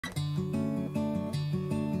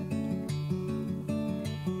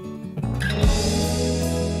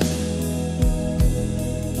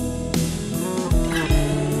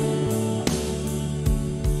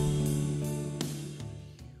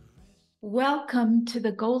Welcome to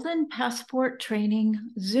the Golden Passport Training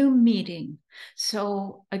Zoom meeting.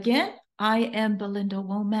 So again, I am Belinda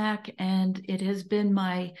Womack, and it has been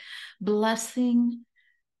my blessing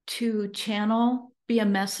to be a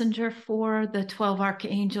messenger for the 12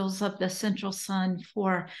 Archangels of the Central Sun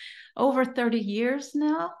for over 30 years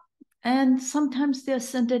now. And sometimes the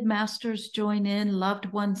Ascended Masters join in, loved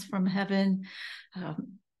ones from heaven,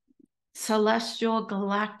 celestial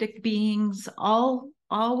galactic beings,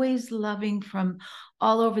 always loving from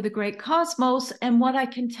all over the great cosmos. And what I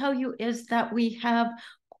can tell you is that we have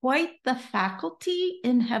quite the faculty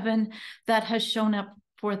in heaven that has shown up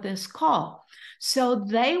for this call. So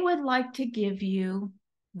they would like to give you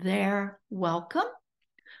their welcome.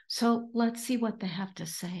 So let's see what they have to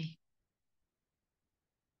say.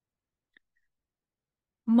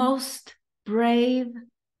 Most brave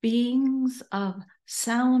beings of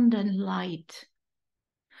sound and light,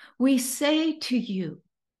 we say to you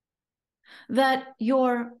that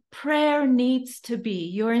your prayer needs to be,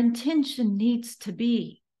 your intention needs to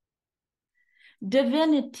be,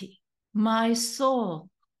 divinity, my soul,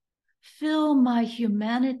 fill my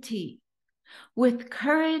humanity with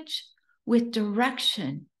courage, with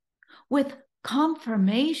direction, with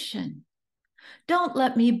confirmation. Don't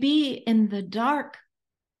let me be in the dark,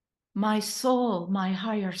 my soul, my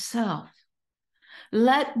higher self.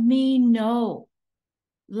 Let me know,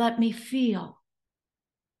 let me feel,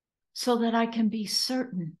 so that I can be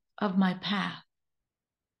certain of my path.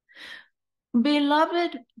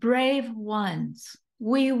 Beloved brave ones,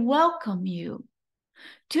 we welcome you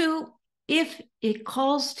to, if it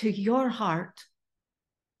calls to your heart,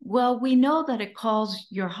 well, we know that it calls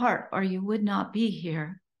your heart or you would not be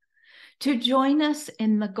here, to join us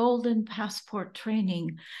in the Golden Passport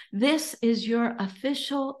Training. This is your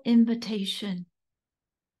official invitation.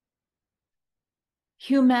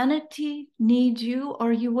 Humanity needs you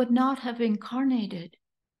or you would not have incarnated.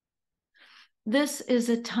 This is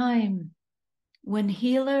a time when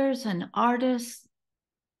healers and artists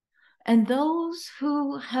and those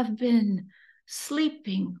who have been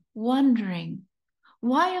sleeping, wondering,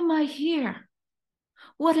 why am I here?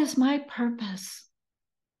 What is my purpose?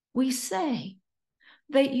 We say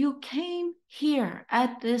that you came here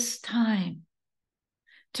at this time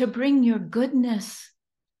to bring your goodness,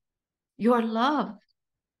 your love.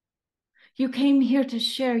 You came here to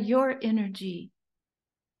share your energy.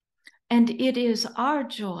 And it is our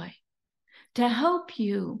joy to help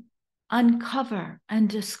you uncover and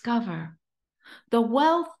discover the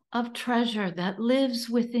wealth of treasure that lives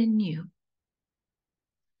within you.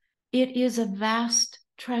 It is a vast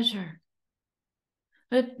treasure,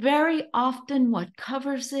 but very often what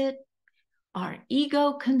covers it are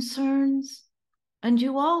ego concerns, and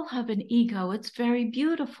you all have an ego. It's very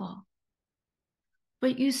beautiful.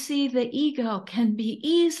 But you see, the ego can be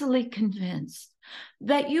easily convinced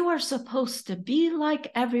that you are supposed to be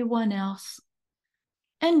like everyone else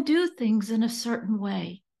and do things in a certain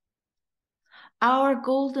way. Our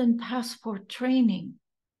Golden Passport Training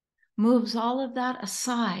moves all of that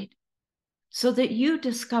aside so that you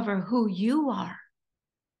discover who you are.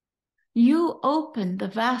 You open the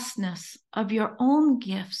vastness of your own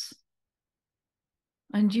gifts,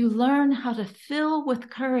 and you learn how to fill with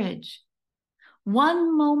courage,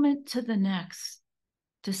 one moment to the next,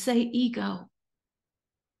 to say ego,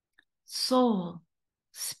 soul,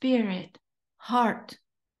 spirit, heart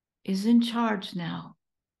is in charge now.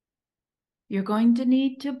 You're going to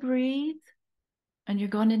need to breathe, and you're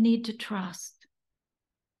going to need to trust.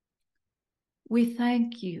 We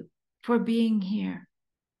thank you for being here.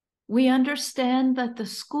 We understand that the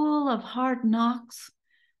school of hard knocks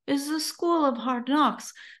is the school of hard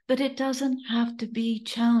knocks, but it doesn't have to be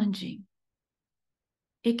challenging.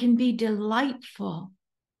 It can be delightful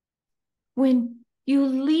when you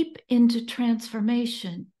leap into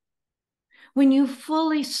transformation, when you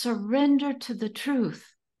fully surrender to the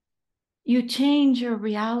truth. You change your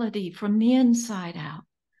reality from the inside out.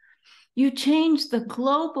 You change the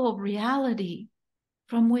global reality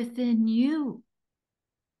from within you.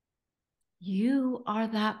 You are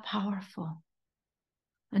that powerful.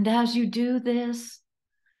 And as you do this,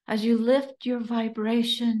 as you lift your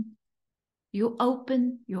vibration, you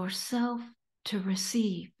open yourself to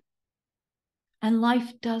receive. And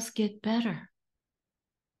life does get better.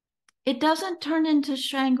 It doesn't turn into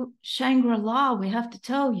Shangri-La, we have to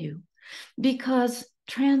tell you, because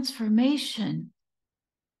transformation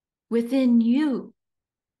within you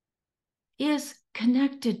is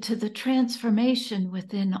connected to the transformation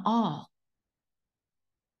within all.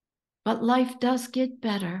 But life does get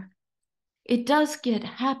better. It does get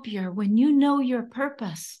happier when you know your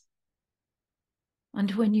purpose.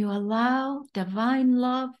 And when you allow divine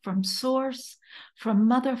love from Source, from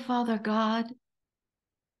Mother, Father, God,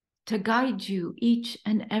 to guide you each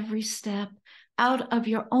and every step out of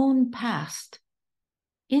your own past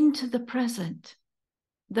into the present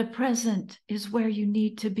is where you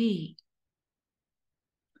need to be.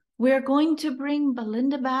 We're going to bring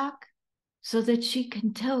Belinda back so that she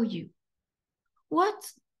can tell you what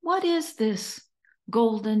is this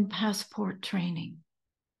golden passport training.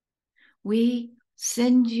 We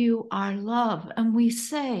send you our love, and we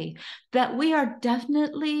say that we are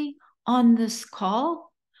definitely on this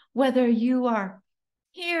call, whether you are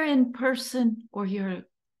here in person or you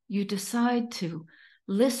decide to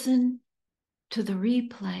listen to the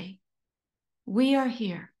replay. We are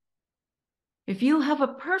here. If you have a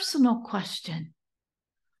personal question,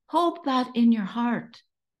 hold that in your heart.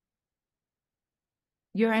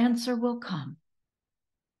 Your answer will come.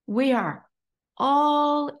 We are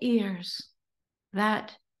all ears,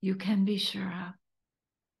 that you can be sure of.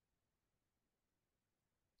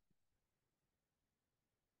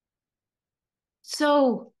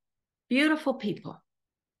 So, beautiful people,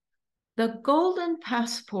 the golden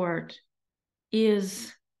passport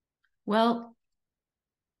is, well,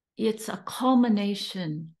 it's a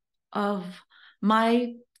culmination of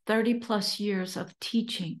my 30 plus years of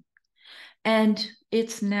teaching. And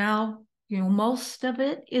it's now, most of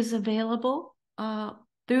it is available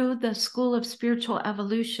through the School of Spiritual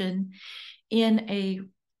Evolution in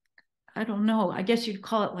I don't know, I guess you'd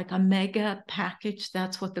call it like a mega package.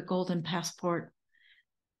 That's what the Golden Passport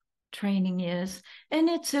training is. And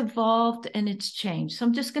it's evolved and it's changed. So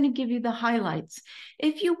I'm just going to give you the highlights.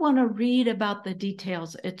 If you want to read about the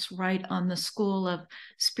details, it's right on the School of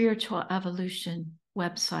Spiritual Evolution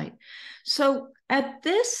website. So at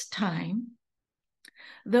this time,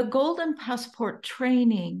 the Golden Passport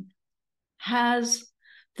training has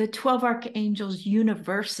the 12 Archangels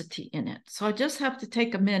University in it. So I just have to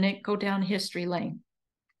take a minute, go down history lane.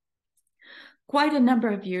 Quite a number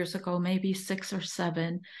of years ago, maybe 6 or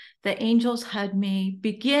 7, the angels had me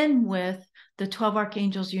begin with the 12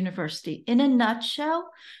 Archangels University. In a nutshell,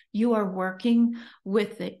 you are working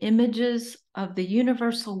with the images of the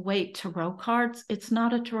Universal Weight Tarot cards. It's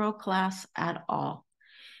not a tarot class at all.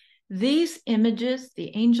 These images,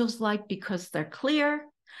 the angels like because they're clear,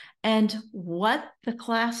 and what the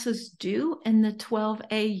classes do in the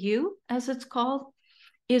 12AU, as it's called,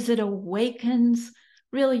 is it awakens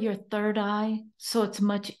really your third eye. So it's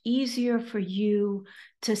much easier for you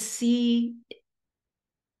to see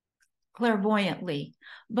clairvoyantly.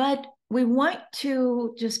 But we want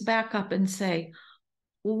to just back up and say,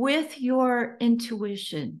 with your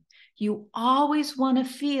intuition, you always want to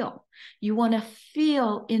feel. You want to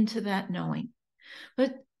feel into that knowing.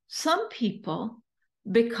 But some people,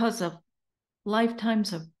 because of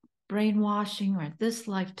lifetimes of brainwashing or this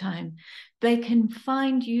lifetime, they can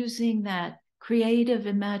find using that creative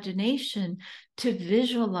imagination to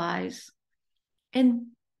visualize. And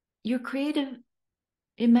your creative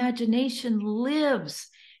imagination lives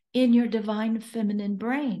in your divine feminine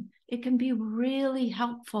brain. It can be really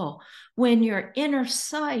helpful when your inner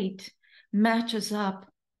sight matches up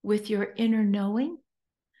with your inner knowing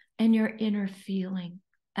and your inner feeling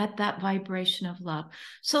at that vibration of love.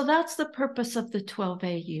 So that's the purpose of the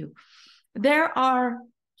 12AU. There are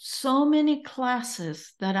so many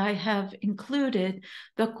classes that I have included,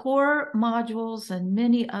 the core modules and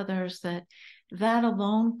many others that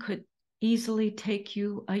alone could easily take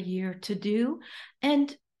you a year to do.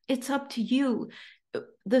 And it's up to you.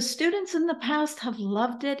 The students in the past have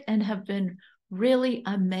loved it and have been really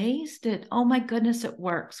amazed at, oh my goodness, it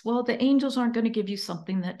works. Well, the angels aren't going to give you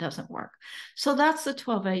something that doesn't work. So that's the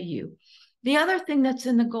 12AU. The other thing that's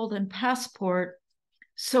in the Golden Passport,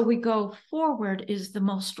 so we go forward, is the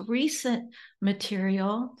most recent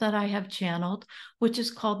material that I have channeled, which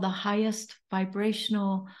is called the highest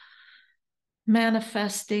vibrational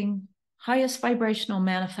manifesting.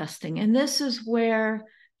 And this is where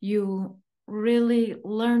you really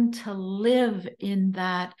learn to live in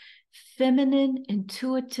that feminine,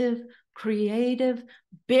 intuitive, creative,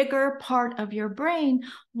 bigger part of your brain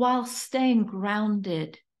while staying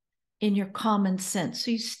grounded in your common sense.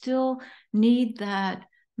 So you still need that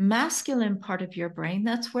masculine part of your brain.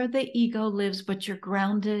 That's where the ego lives, but you're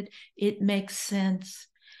grounded. It makes sense.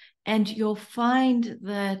 And you'll find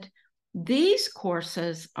that these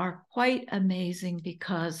courses are quite amazing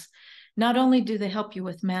because not only do they help you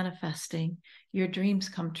with manifesting your dreams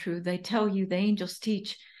come true, they tell you, the angels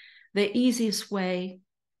teach, the easiest way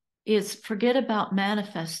is forget about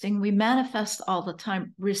manifesting. We manifest all the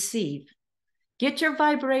time. Receive. Get your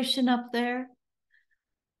vibration up there.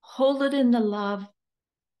 Hold it in the love.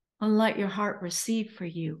 and let your heart receive for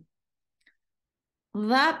you.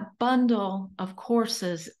 That bundle of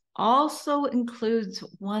courses also includes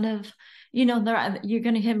one of, you're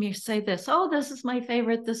going to hear me say this, oh, this is my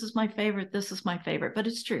favorite, this is my favorite, this is my favorite, but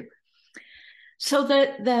it's true. So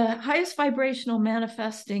the highest vibrational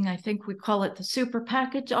manifesting, I think we call it the super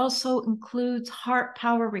package, also includes heart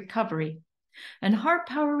power recovery. And heart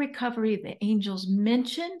power recovery, the angels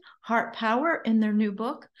mention heart power in their new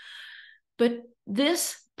book, but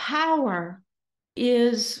this power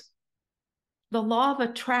is the law of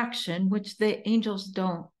attraction, which the angels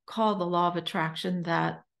don't call the law of attraction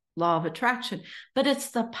that law of attraction, but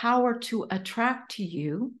it's the power to attract to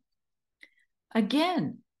you,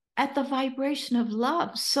 again, at the vibration of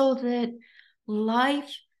love, so that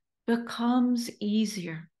life becomes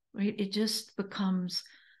easier, right? It just becomes,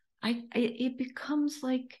 it becomes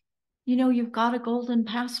like, you've got a golden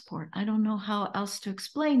passport. I don't know how else to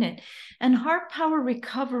explain it. And heart power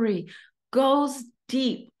recovery goes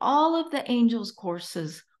deep. All of the angels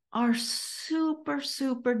courses are super,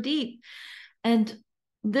 super deep. And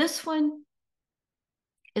this one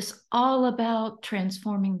is all about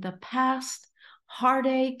transforming the past,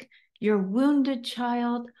 heartache, your wounded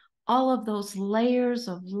child, all of those layers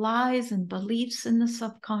of lies and beliefs in the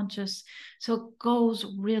subconscious. So it goes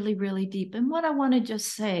really, really deep. And what I want to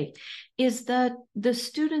just say is that the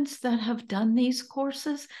students that have done these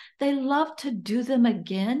courses, they love to do them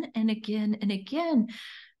again and again and again,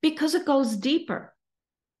 because it goes deeper.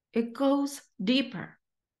 It goes deeper.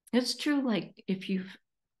 It's true, like if you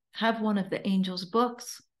have one of the angels'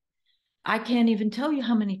 books, I can't even tell you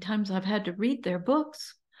how many times I've had to read their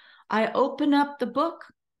books. I open up the book,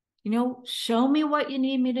 show me what you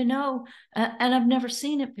need me to know. And I've never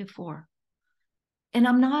seen it before. And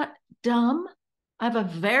I'm not dumb. I have a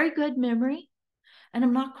very good memory, and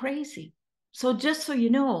I'm not crazy. So just so you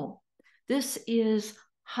know, this is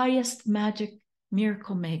highest magic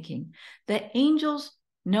miracle making. The angels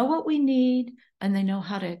know what we need, and they know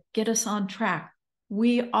how to get us on track.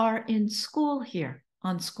 We are in school here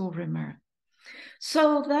on Schoolroom Earth.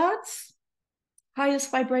 So that's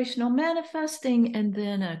highest vibrational manifesting. And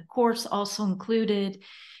then a course also included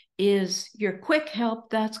is your quick help.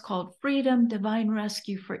 That's called Freedom, Divine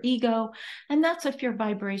Rescue for Ego. And that's if your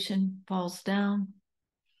vibration falls down,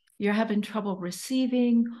 you're having trouble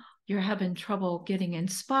receiving, you're having trouble getting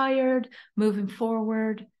inspired, moving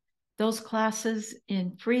forward. Those classes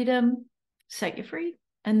in Freedom set you free,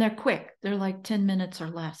 and they're quick. They're like 10 minutes or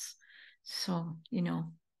less. So,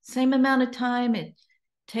 same amount of time it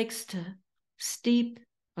takes to steep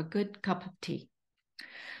a good cup of tea.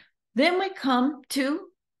 Then we come to,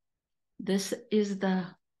 this is the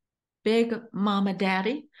big mama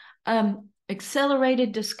daddy,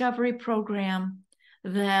 accelerated discovery program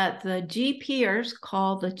that the GPers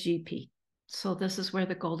call the GP. So this is where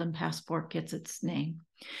the Golden Passport gets its name.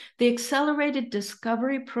 The Accelerated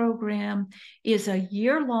Discovery Program is a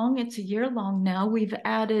year long. It's a year long now. We've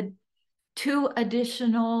added 2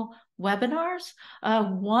 additional webinars.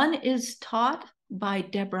 One is taught by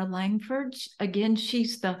Deborah Langford. Again,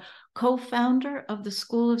 she's the co-founder of the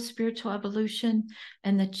School of Spiritual Evolution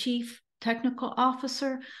and the chief technical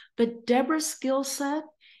officer. But Deborah's skill set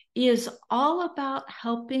is all about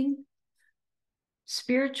helping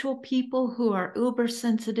spiritual people who are uber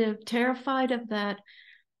sensitive, terrified of that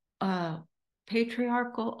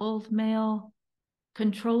patriarchal old male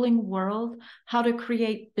controlling world, how to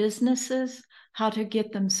create businesses, how to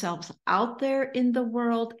get themselves out there in the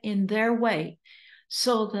world in their way,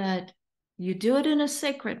 so that you do it in a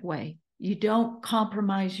sacred way. You don't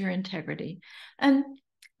compromise your integrity. And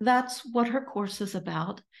that's what her course is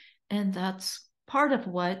about. And that's part of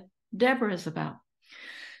what Deborah is about.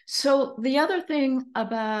 So the other thing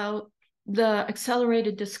about the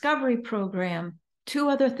Accelerated Discovery Program, 2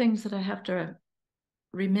 other things that I have to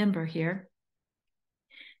remember here,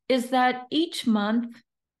 is that each month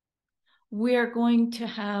we're going to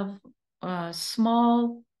have a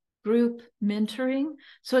small group mentoring.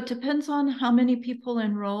 So it depends on how many people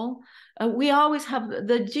enroll. We always have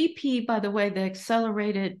the GP, by the way, the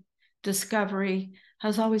Accelerated Discovery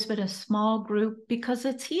has always been a small group, because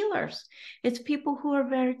it's healers. It's people who are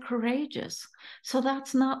very courageous. So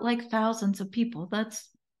that's not like thousands of people. That's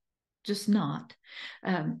just not.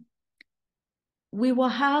 We will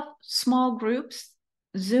have small groups,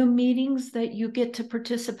 Zoom meetings that you get to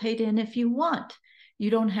participate in if you want. You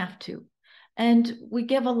don't have to. And we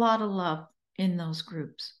give a lot of love in those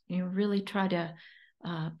groups. You really try to,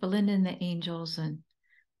 Belinda and the angels, and,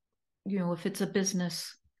 if it's a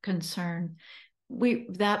business concern,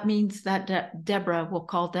 that means that Deborah will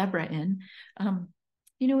call Deborah in.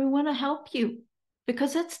 We want to help you,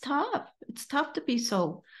 because it's tough. It's tough to be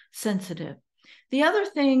so sensitive. The other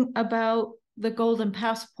thing about the Golden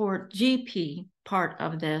Passport GP part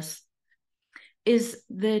of this is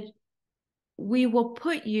that we will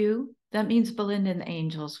put you, that means Belinda and the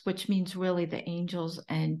angels, which means really the angels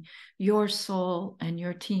and your soul and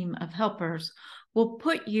your team of helpers will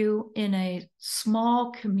put you in a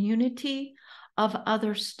small community of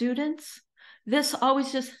other students. This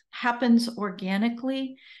always just happens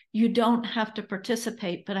organically. You don't have to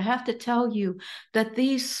participate, but I have to tell you that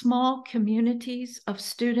these small communities of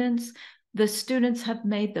students, the students have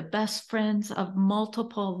made the best friends of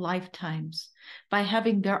multiple lifetimes by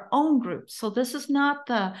having their own groups. So this is not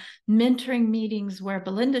the mentoring meetings where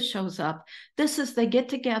Belinda shows up. This is they get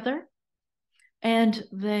together and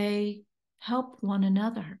they help one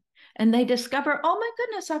another. And they discover, oh my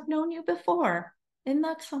goodness, I've known you before. Isn't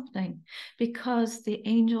that something? Because the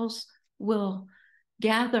angels will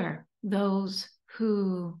gather those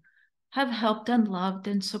who have helped and loved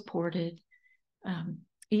and supported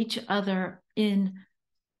each other in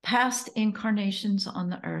past incarnations on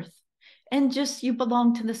the earth. And just you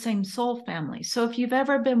belong to the same soul family. So if you've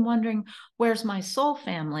ever been wondering, where's my soul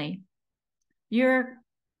family? You're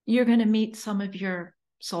going to meet some of your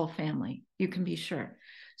soul family. You can be sure.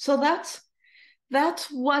 So that's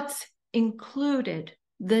what's included.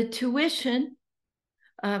 The tuition,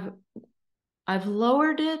 I've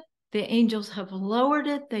lowered it. The angels have lowered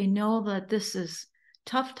it. They know that this is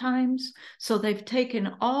tough times. So they've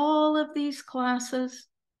taken all of these classes,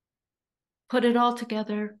 put it all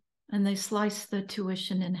together, and they slice the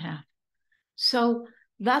tuition in half. So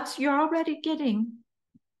you're already getting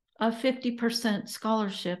a 50%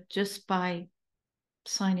 scholarship just by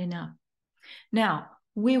signing up. Now,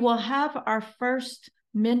 we will have our first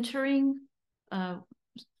mentoring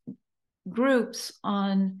groups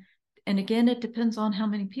on, and again, it depends on how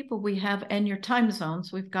many people we have and your time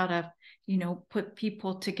zones. We've got to, put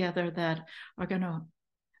people together that are going to,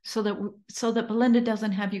 so that Belinda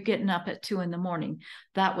doesn't have you getting up at 2 a.m.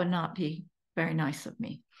 That would not be very nice of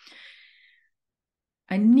me.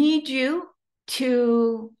 I need you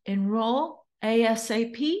to enroll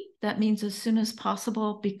ASAP. That means as soon as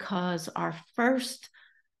possible, because our first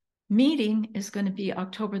meeting is going to be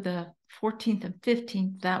October the 14th and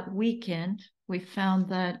 15th, that weekend. We found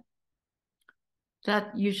that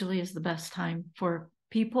usually is the best time for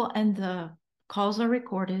people, and the calls are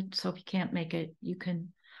recorded. So if you can't make it, you can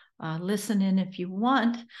listen in if you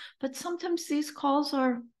want. But sometimes these calls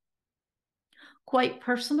are quite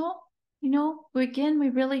personal. Again, we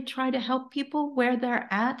really try to help people where they're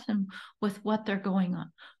at and with what they're going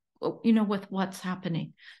on, with what's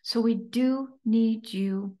happening. So we do need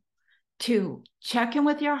you to check in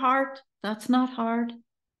with your heart. That's not hard.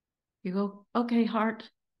 You go, okay, heart.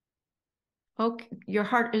 Okay, your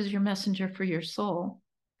heart is your messenger for your soul.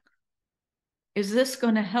 Is this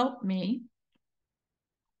going to help me?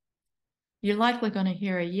 You're likely going to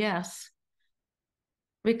hear a yes,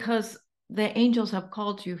 because the angels have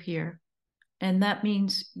called you here. And that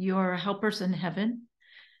means you're helpers in heaven.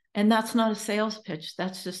 And that's not a sales pitch.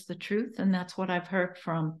 That's just the truth. And that's what I've heard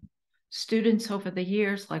from students over the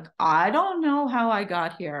years. Like, I don't know how I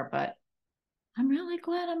got here, but I'm really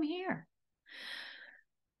glad I'm here.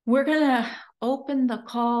 We're going to open the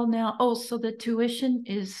call now. Oh, so the tuition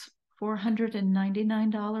is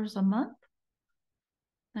 $499 a month.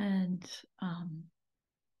 And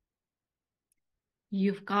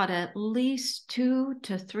you've got at least 2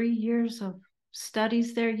 to 3 years of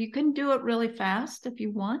studies there. You can do it really fast if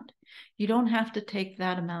you want. You don't have to take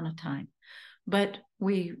that amount of time, but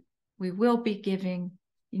we will be giving,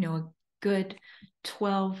 a good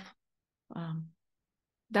 12.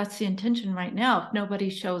 That's the intention right now. If nobody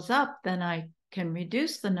shows up, then I can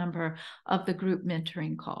reduce the number of the group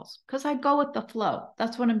mentoring calls, because I go with the flow.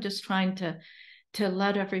 That's what I'm just trying to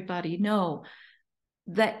let everybody know.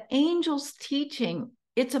 The angels teaching,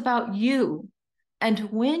 it's about you. And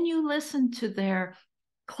when you listen to their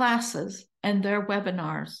classes and their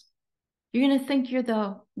webinars, you're going to think you're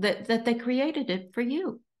that they created it for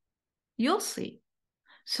you. You'll see.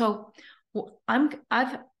 So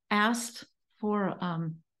I've asked for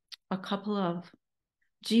a couple of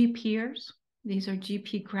GPers. These are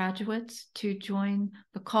GP graduates to join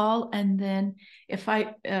the call. And then if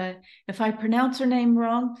I pronounce her name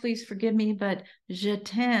wrong, please forgive me, but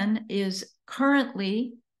Jetan is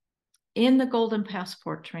currently in the Golden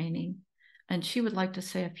Passport training, and she would like to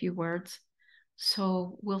say a few words.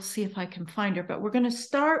 So we'll see if I can find her. But we're going to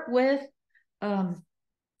start with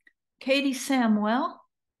Katie Samuel.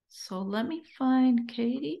 So let me find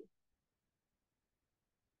Katie.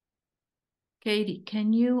 Katie,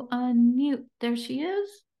 can you unmute? There she is.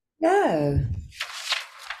 No.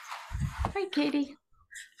 Hi, Katie.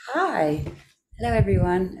 Hi. Hello,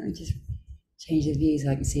 everyone. Let me just change the view so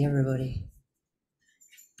I can see everybody.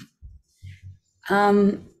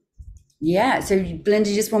 Um, yeah, so Belinda,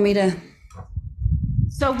 you just want me to...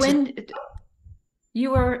 So when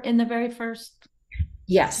you were in the very first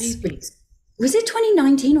Yes. GP, Was it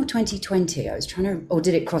 2019 or 2020? I was trying to... Or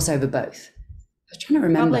did it cross over both? I was trying to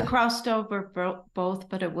probably remember. crossed over both,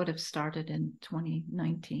 but it would have started in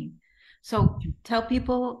 2019. So tell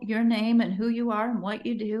people your name and who you are and what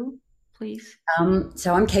you do, please.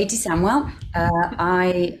 So I'm Katie Samwell.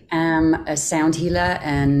 I am a sound healer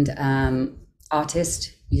and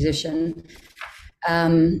artist, musician.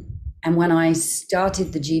 And when I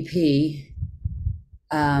started the GP,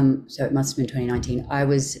 so it must have been 2019. I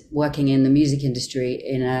was working in the music industry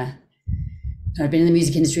I'd been in the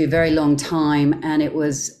music industry a very long time, and it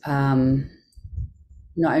was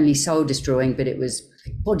not only soul destroying, but it was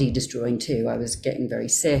body destroying too. I was getting very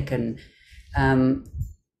sick, and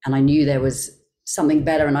I knew there was something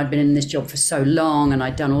better. And I'd been in this job for so long, and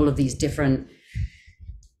I'd done all of these different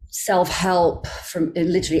self-help from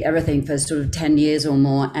literally everything for sort of 10 years or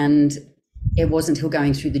more. And it wasn't until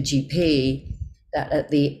going through the GP that at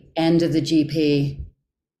the end of the GP,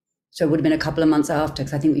 so it would have been a couple of months after,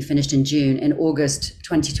 because I think we finished in June. In August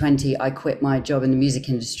 2020, I quit my job in the music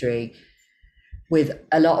industry with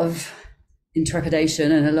a lot of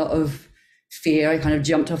intrepidation and a lot of fear. I kind of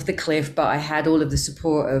jumped off the cliff, but I had all of the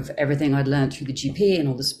support of everything I'd learned through the GP and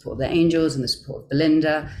all the support of the angels and the support of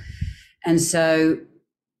Belinda. And so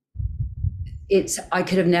I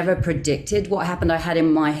could have never predicted what happened. I had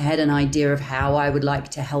in my head an idea of how I would like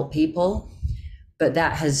to help people, but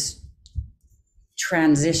that has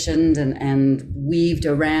transitioned and weaved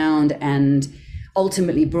around and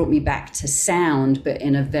ultimately brought me back to sound, but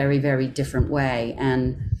in a very, very different way.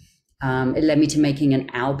 And it led me to making an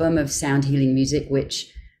album of sound healing music,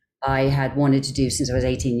 which I had wanted to do since I was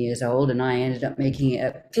 18 years old, and I ended up making it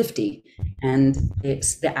at 50. And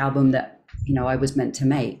it's the album that, I was meant to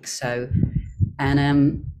make. So,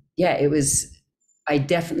 and yeah, I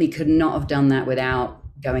definitely could not have done that without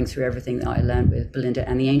going through everything that I learned with Belinda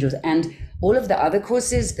and the angels, and all of the other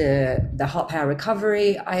courses, the Heart Power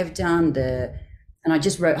Recovery I have done, and I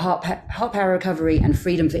just wrote Heart Power Recovery and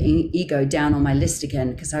Freedom for Ego down on my list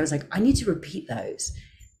again, because I was like, I need to repeat those,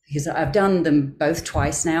 because I've done them both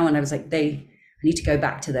twice now, and I was like, I need to go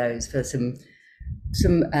back to those for some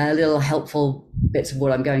little helpful bits of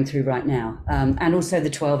what I'm going through right now. And also the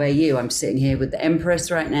 12 AU. I'm sitting here with the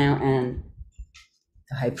Empress right now and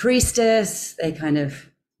the High Priestess. They kind of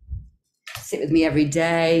sit with me every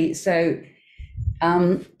day. So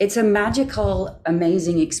it's a magical,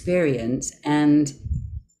 amazing experience. And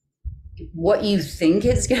what you think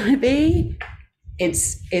it's going to be,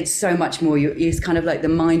 it's so much more. It's kind of like the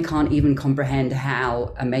mind can't even comprehend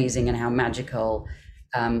how amazing and how magical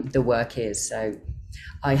the work is. So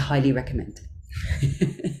I highly recommend.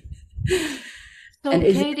 So And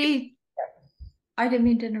Katie, I didn't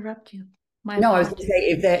mean to interrupt you. My no, I was going to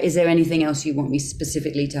apologies. say, is there anything else you want me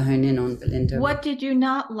specifically to hone in on, Belinda? What did you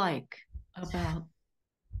not like about?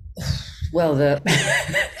 Well, the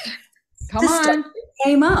Come the stuff on. that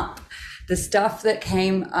came up, the stuff that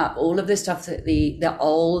came up, all of the stuff that the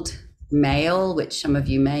old male, which some of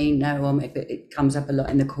you may know, or maybe it comes up a lot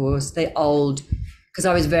in the course, the old, because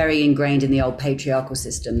I was very ingrained in the old patriarchal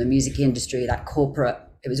system, the music industry, that corporate,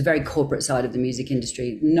 it was a very corporate side of the music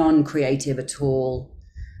industry, non-creative at all.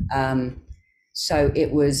 So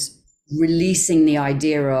it was releasing the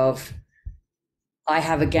idea of, I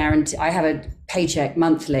have a paycheck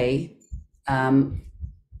monthly, and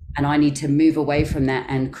I need to move away from that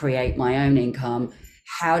and create my own income.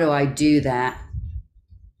 How do I do that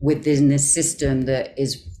within this system that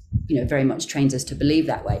is, very much trains us to believe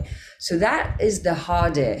that way? So that is the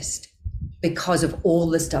hardest, because of all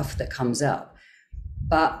the stuff that comes up.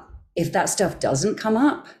 But if that stuff doesn't come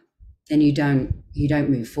up, then you don't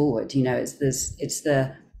move forward.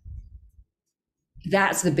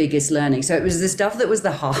 That's the biggest learning. So it was the stuff that was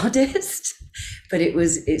the hardest, but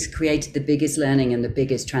it's created the biggest learning and the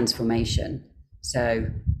biggest transformation. So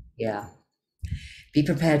yeah, be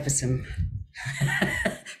prepared for some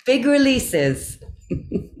big releases.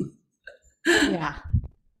 Yeah.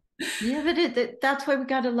 Yeah, but that's why we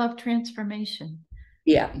got to love transformation.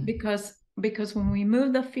 Yeah. Because when we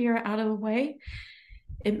move the fear out of the way,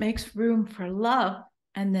 it makes room for love.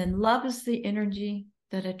 And then love is the energy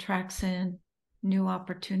that attracts in new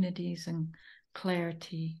opportunities and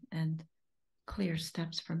clarity and clear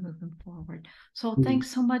steps for moving forward. So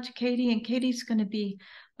thanks so much, Katie. And Katie's going to be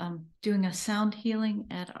doing a sound healing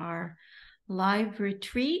at our live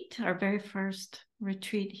retreat, our very first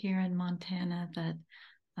retreat here in Montana that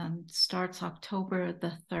starts October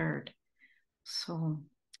the 3rd. So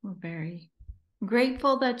we're very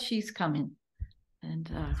grateful that she's coming. And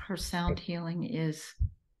her sound healing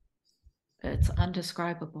it's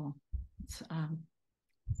undescribable.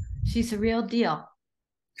 She's a real deal,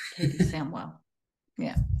 Katie Samwell.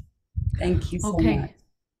 Yeah. Thank you so much.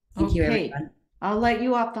 Thank you, everyone. I'll let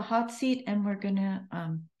you off the hot seat, and we're going to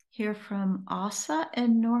hear from Asa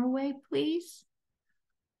in Norway, please.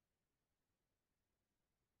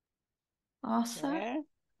 Asa?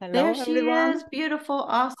 Hello, there she everyone. is, beautiful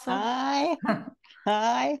Asa. Hi.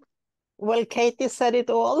 Hi. Well, Katie said it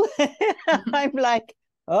all. I'm like,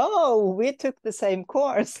 oh, we took the same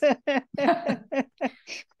course.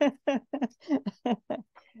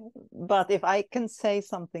 But if I can say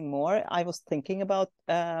something more, I was thinking about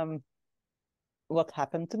what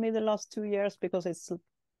happened to me the last 2 years, because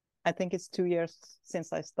I think it's 2 years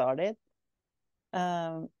since I started.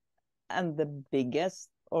 And the biggest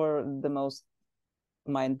or the most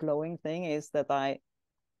mind-blowing thing is that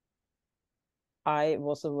I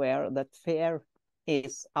was aware that fear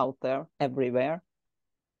is out there everywhere,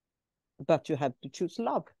 but you have to choose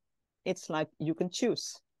love. It's like you can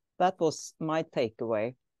choose. That was my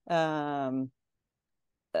takeaway.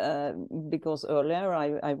 Because earlier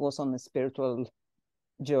I was on a spiritual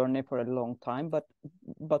journey for a long time, but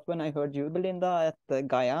when I heard you, Belinda, at the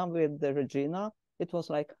Gaia with Regina, it was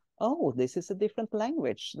like, oh, this is a different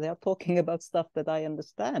language. They are talking about stuff that I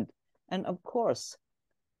understand. And of course,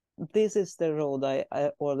 this is the road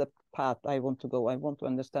or the path I want to go. I want to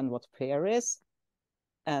understand what fear is,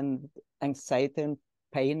 and anxiety and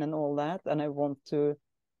pain and all that. And I want to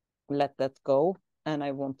let that go. And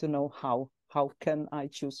I want to know how can I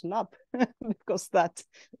choose love? Because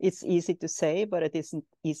it's easy to say, but it isn't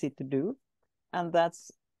easy to do. And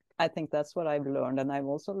I think that's what I've learned. And I've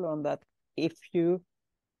also learned that if you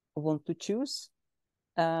want to choose,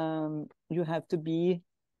 you have to be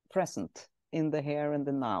present in the here and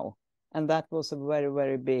the now. And that was a very,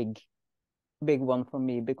 very big one for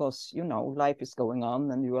me, because, life is going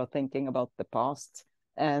on and you are thinking about the past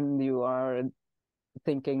and you are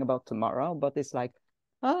thinking about tomorrow, but it's like,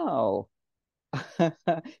 oh,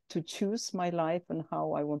 to choose my life and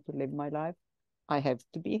how I want to live my life, I have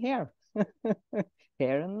to be here,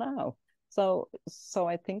 here and now. So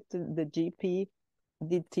I think the GP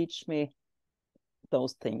did teach me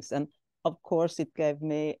those things. And of course, it gave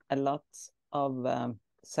me a lot of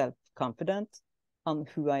self-confidence on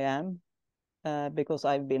who I am, because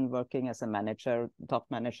I've been working as a manager, top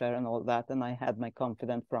manager and all that, and I had my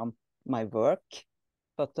confidence from my work.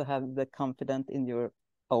 But to have the confidence in your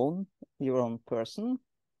own person,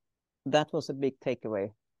 that was a big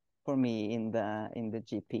takeaway for me in the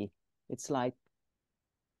GP. It's like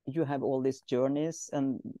you have all these journeys,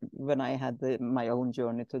 and when I had my own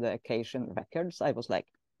journey to the Acacian records, I was like,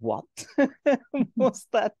 what? Was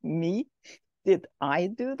that me? Did I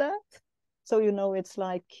do that? So it's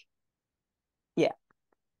like, yeah.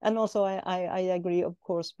 And also I agree, of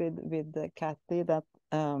course, with Kathy, that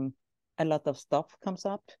a lot of stuff comes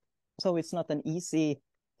up, so it's not an easy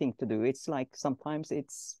thing to do. It's like sometimes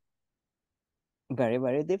it's very,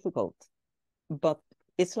 very difficult, but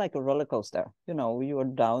it's like a roller coaster. You are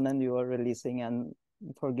down and you are releasing and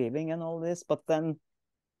forgiving and all this, but then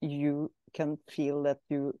you can feel that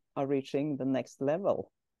you are reaching the next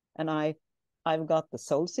level. And I've got the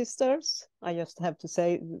soul sisters. I just have to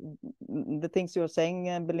say the things you're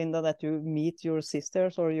saying, Belinda, that you meet your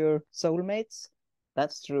sisters or your soulmates.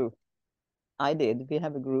 That's true. I did. We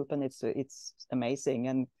have a group, and it's amazing,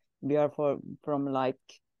 and we are from like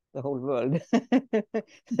the whole world.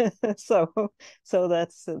 so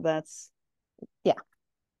that's yeah.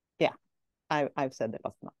 I've said a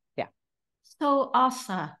lot now. Yeah. So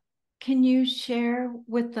Asa, can you share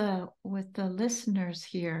with the listeners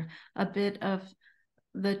here a bit of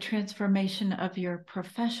the transformation of your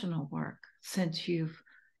professional work since you've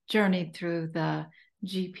journeyed through the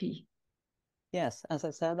GP? Yes, as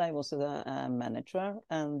I said, I was a manager,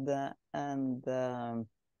 and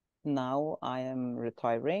now I am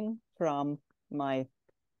retiring from my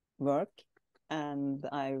work, and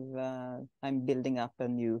I'm building up a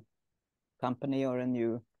new company, or a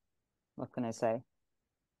new, what can I say?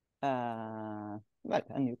 Well,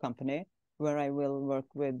 a new company where I will work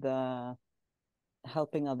with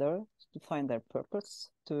helping others to find their purpose,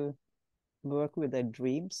 to work with their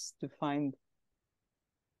dreams, to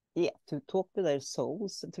talk to their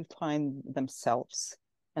souls, to find themselves,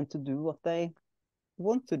 and to do what they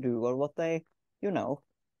want to do, or what they, you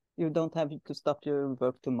don't have to stop your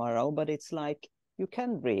work tomorrow, but it's like you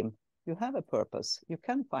can dream, you have a purpose, you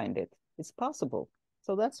can find it, it's possible.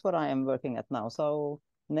 So that's what I am working at now. So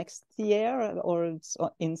next year, or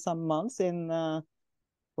in some months,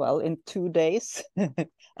 well, in 2 days,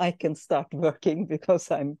 I can start working because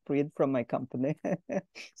I'm freed from my company.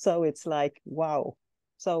 So it's like, wow.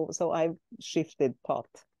 So I've shifted path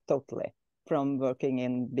totally from working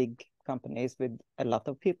in big companies with a lot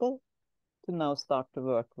of people to now start to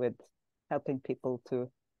work with helping people to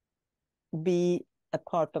be a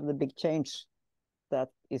part of the big change that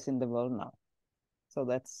is in the world now. So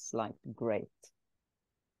that's like great.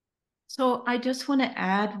 So I just want to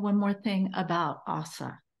add one more thing about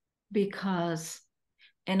ASA, because,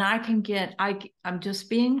 and I'm just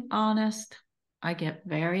being honest, I get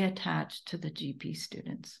very attached to the GP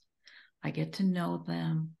students. I get to know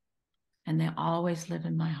them, and they always live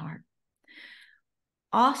in my heart.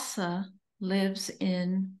 ASA lives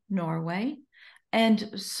in Norway,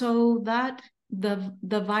 and so that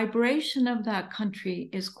the vibration of that country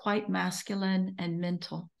is quite masculine and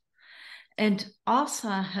mental. And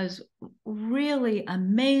ASA has really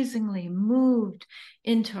amazingly moved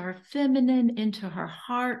into her feminine, into her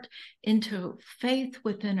heart, into faith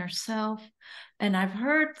within herself. And I've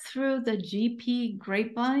heard through the GP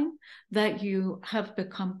grapevine that you have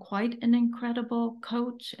become quite an incredible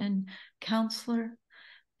coach and counselor.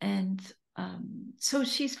 And so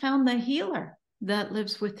she's found the healer that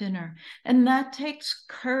lives within her. And that takes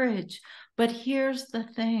courage. But here's the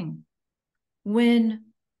thing. When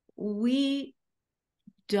we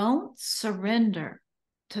don't surrender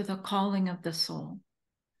to the calling of the soul,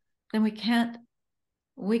 then we can't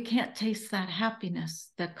taste that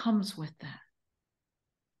happiness that comes with that.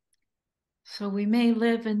 So we may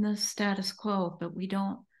live in the status quo, but we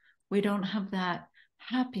don't have that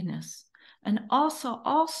happiness. And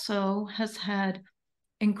also has had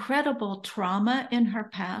incredible trauma in her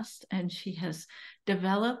past, and she has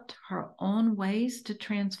developed her own ways to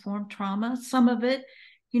transform trauma. Some of it,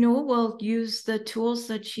 will use the tools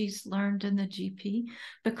that she's learned in the GP,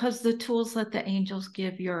 because the tools that the angels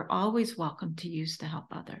give, you're always welcome to use to help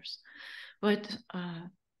others. But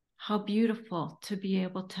how beautiful to be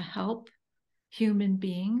able to help human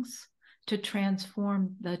beings to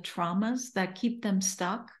transform the traumas that keep them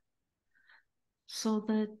stuck, so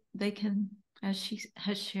that they can, as she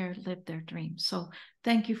has shared, live their dreams. So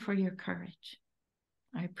thank you for your courage.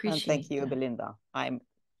 I appreciate it. And thank you, Belinda.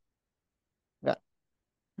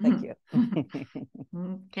 Thank you.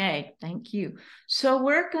 Okay, thank you. So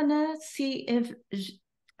we're gonna see if,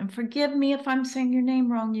 and forgive me if I'm saying your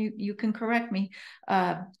name wrong, you can correct me.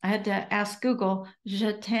 I had to ask Google.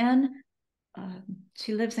 Jitane,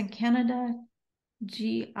 she lives in Canada.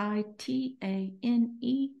 Gitane.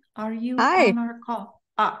 Are you on our call?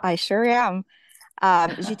 I sure am.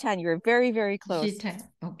 Jitane, you're very, very close. Jitane,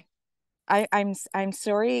 okay. I'm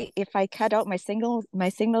sorry if I cut out my signal's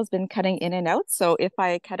been cutting in and out. So if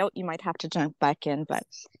I cut out, you might have to jump back in. But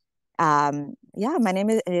yeah, my name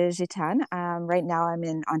is Jitane. Right now I'm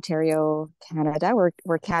in Ontario, Canada.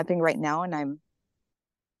 We're camping right now, and I'm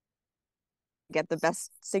get the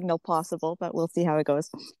best signal possible, but we'll see how it goes.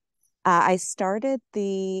 I started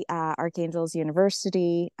the Archangels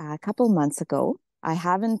University a couple months ago. I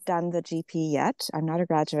haven't done the GP yet. I'm not a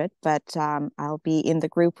graduate, but I'll be in the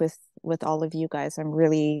group with all of you guys. I'm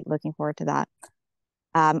really looking forward to that.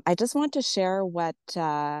 I just want to share what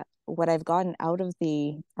I've gotten out of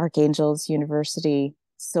the Archangels University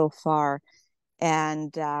so far.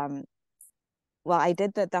 And well, I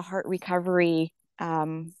did the heart recovery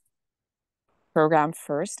program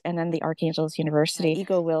first, and then the Archangels University,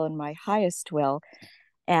 ego will and my highest will.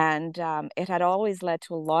 And it had always led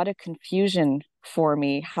to a lot of confusion for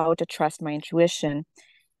me, how to trust my intuition.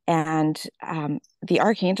 And the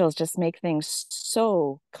Archangels just make things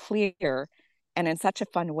so clear and in such a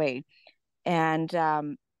fun way. And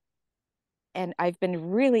I've been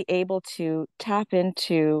really able to tap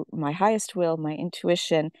into my highest will, my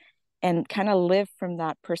intuition, and kind of live from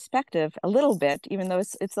that perspective a little bit, even though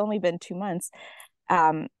it's only been 2 months.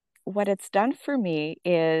 What it's done for me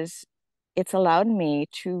is it's allowed me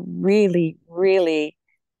to really, really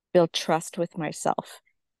build trust with myself,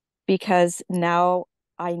 because now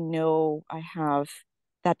I know I have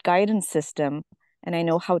that guidance system, and I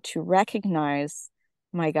know how to recognize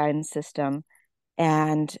my guidance system,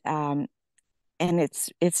 and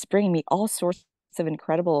it's bringing me all sorts of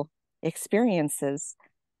incredible experiences,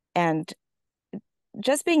 and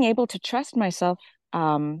just being able to trust myself.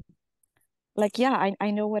 Like, yeah,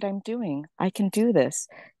 I know what I'm doing. I can do this.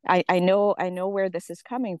 I know where this is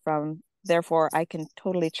coming from. Therefore, I can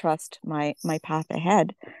totally trust my path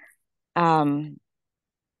ahead.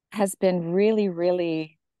 Has been really,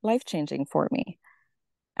 really life-changing for me.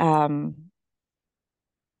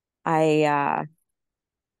 I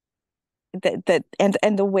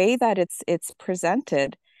and the way that it's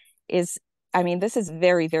presented is, I mean, this is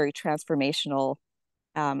very, very transformational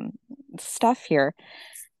stuff here,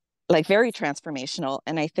 like very transformational.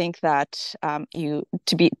 And I think that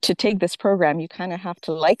to take this program, you kind of have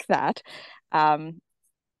to like that.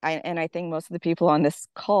 I think most of the people on this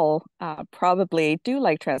call probably do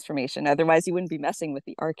like transformation. Otherwise, you wouldn't be messing with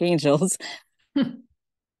the archangels.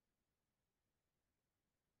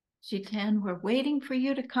 Jitan, we're waiting for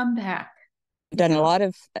you to come back. Done a lot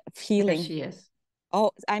of healing. There she is.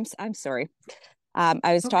 Oh, I'm sorry.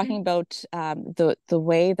 I was talking about the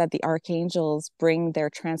way that the archangels bring their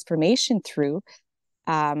transformation through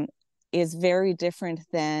is very different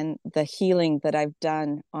than the healing that I've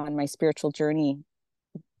done on my spiritual journey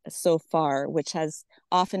so far, which has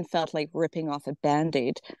often felt like ripping off a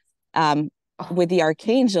Band-Aid. With the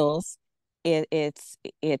archangels, they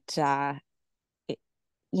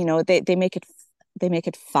make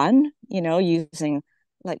it fun, using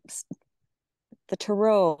like the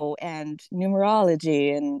tarot and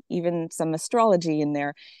numerology and even some astrology in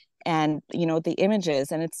there, and the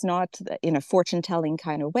images, and it's not in a fortune telling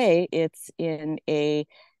kind of way. It's in a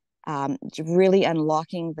really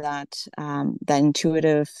unlocking that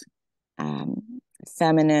intuitive,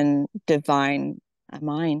 feminine, divine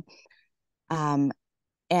mind.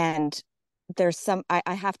 And there's some,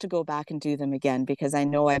 I have to go back and do them again, because I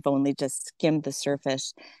know I've only just skimmed the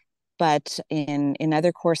surface. But in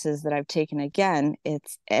other courses that I've taken again,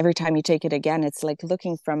 it's every time you take it again, it's like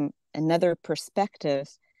looking from another perspective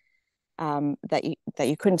that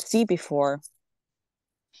you couldn't see before.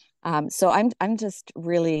 So I'm just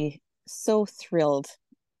really so thrilled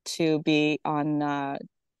to be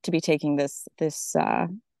taking the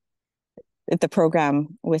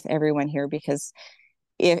program with everyone here, because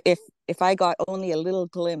if I got only a little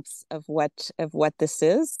glimpse of what this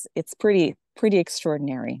is, it's pretty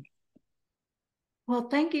extraordinary. Well,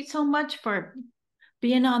 thank you so much for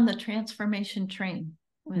being on the transformation train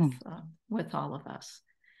with all of us,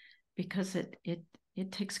 because it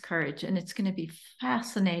takes courage, and it's going to be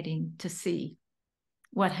fascinating to see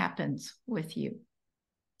what happens with you.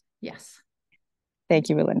 Yes. Thank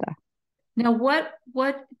you, Belinda. Now,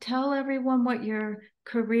 tell everyone what your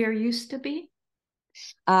career used to be.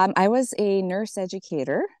 I was a nurse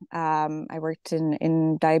educator. I worked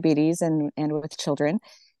in diabetes and with children.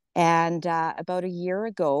 And about a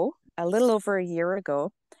little over a year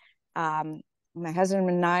ago, my husband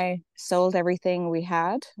and I sold everything we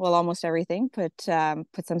had, well, almost everything, put some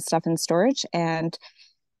stuff in storage, and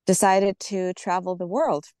decided to travel the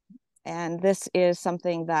world. And this is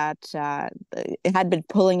something that it had been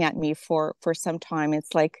pulling at me for some time.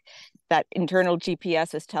 It's like that internal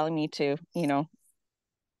GPS is telling me to,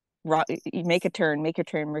 make a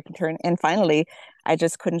turn. And finally, I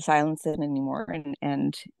just couldn't silence it anymore.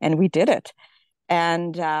 And we did it.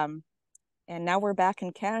 And now we're back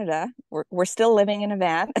in Canada. We're still living in a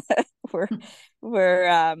van.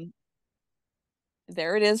 we're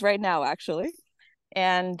there it is right now, actually.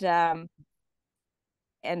 And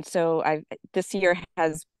so this year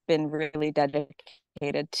has been really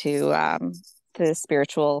dedicated to the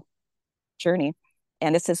spiritual journey,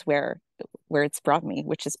 and this is where it's brought me,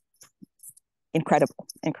 which is incredible.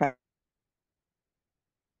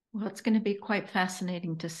 Well, it's going to be quite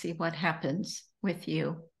fascinating to see what happens with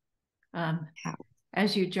you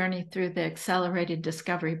as you journey through the accelerated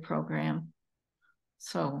discovery program.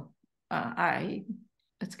 So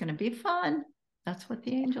it's going to be fun. That's what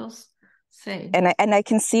the angels say. And I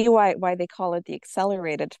can see why they call it the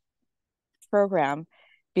accelerated program,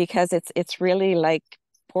 because it's really like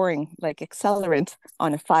pouring like accelerant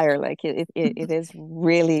on a fire. Like it is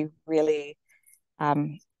really, really,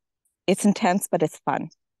 it's intense, but it's fun.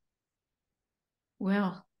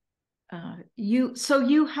 Well,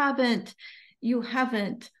 you haven't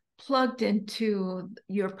plugged into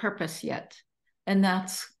your purpose yet, and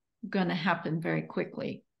that's going to happen very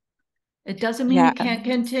quickly. It doesn't mean you can't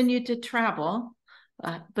continue to travel,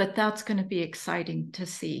 but that's going to be exciting to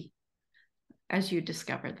see as you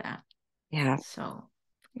discover that. Yeah. So,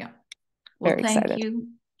 yeah. Well, very excited.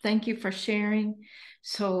 Thank you for sharing.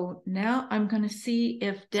 So now I'm going to see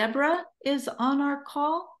if Deborah is on our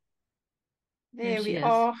call. There we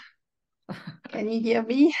are. Can you hear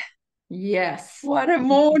me? Yes. What a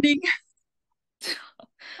morning.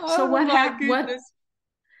 So what happened? Goodness.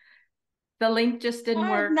 The link just didn't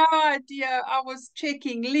work. I have no idea. I was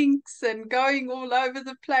checking links and going all over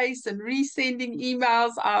the place and resending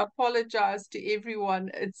emails. I apologize to everyone.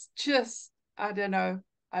 It's just, I don't know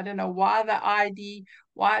why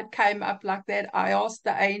why it came up like that. I asked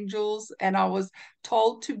the angels and I was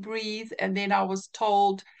told to breathe, and then I was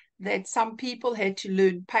told that some people had to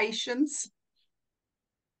learn patience.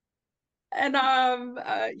 And so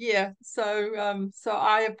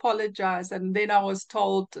I apologize. And then I was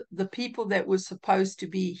told the people that were supposed to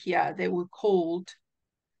be here, they were called,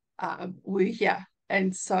 were here.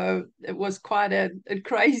 And so it was quite a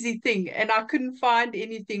crazy thing, and I couldn't find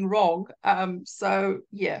anything wrong. So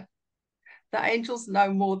yeah, the angels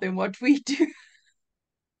know more than what we do.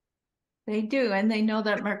 They do, and they know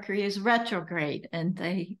that Mercury is retrograde, and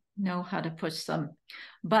they know how to push some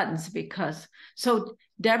buttons. Because so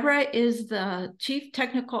Deborah is the Chief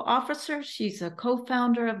Technical Officer. She's a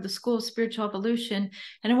co-founder of the School of Spiritual Evolution,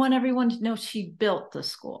 and I want everyone to know she built the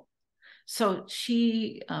school. So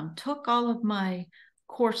she took all of my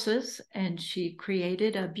courses and she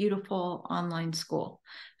created a beautiful online school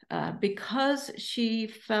because she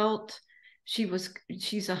felt she's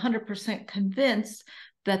 100% convinced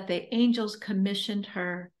that the angels commissioned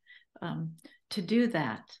her to do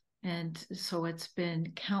that. And so it's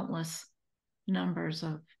been countless numbers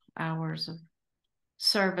of hours of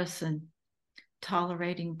service and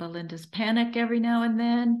tolerating Belinda's panic every now and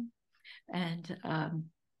then. And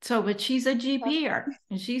but she's a GPer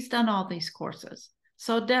and she's done all these courses.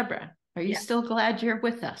 So Deborah, are you still glad you're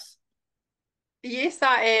with us? Yes,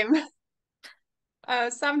 I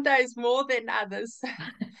am. Some days more than others.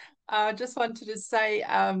 I just wanted to say,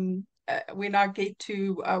 when I get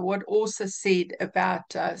to what Orsa said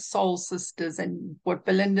about soul sisters and what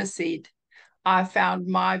Belinda said, I found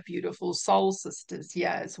my beautiful soul sisters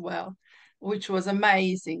here as well, which was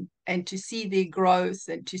amazing. And to see their growth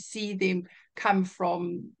and to see them come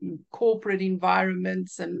from corporate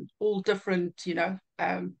environments and all different,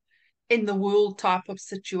 in the world type of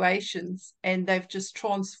situations, and they've just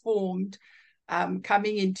transformed.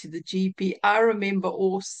 Coming into the GP, I remember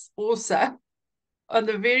also on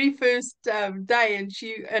the very first day, and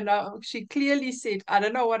she clearly said, "I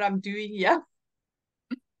don't know what I'm doing here."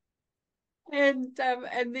 And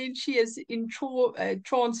then she has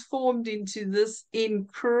transformed into this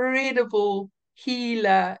incredible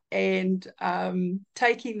healer, and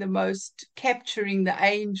capturing the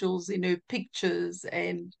angels in her pictures,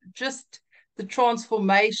 and just the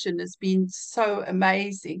transformation has been so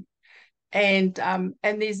amazing. And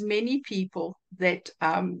there's many people that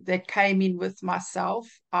came in with myself.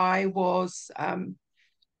 I was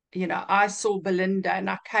I saw Belinda and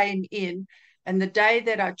I came in, and the day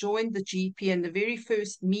that I joined the GP in the very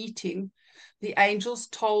first meeting, the angels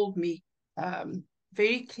told me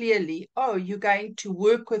very clearly, "Oh, you're going to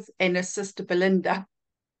work with and assist Belinda."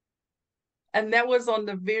 And that was on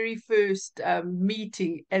the very first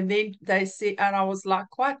meeting. And then they said, and I was like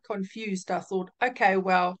quite confused. I thought, okay,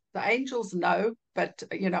 well, the angels know, but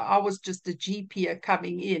I was just a GP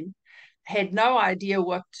coming in, had no idea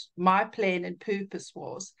what my plan and purpose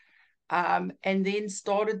was. And then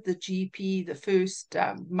started the GP the first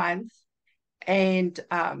month. And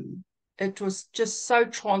it was just so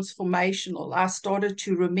transformational. I started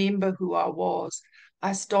to remember who I was.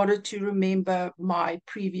 I started to remember my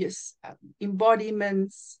previous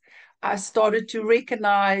embodiments. I started to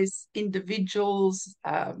recognize individuals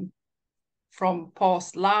from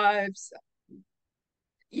past lives.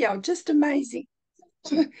 Yeah, just amazing.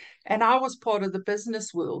 And I was part of the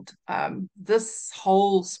business world. This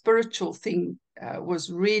whole spiritual thing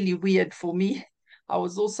was really weird for me. I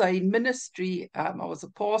was also in ministry. I was a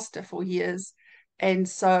pastor for years. And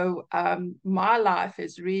so my life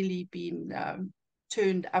has really been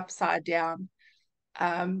turned upside down.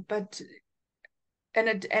 But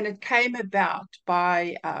it came about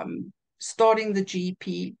by starting the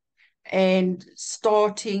GP and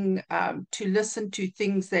starting to listen to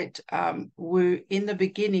things that were in the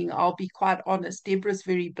beginning. I'll be quite honest, Deborah's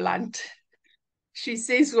very blunt. She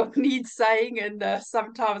says what needs saying, and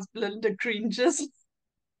sometimes Belinda cringes.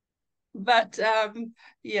 But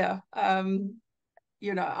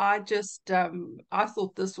I just I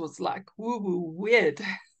thought this was like woo-woo weird.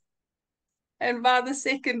 And by the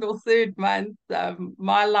second or third month,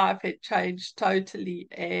 my life had changed totally.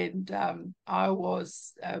 And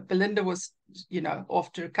Belinda was,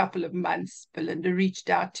 after a couple of months, Belinda reached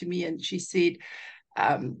out to me and she said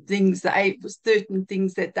certain things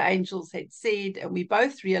that the angels had said. And we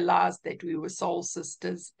both realized that we were soul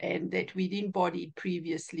sisters and that we'd embodied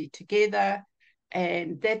previously together.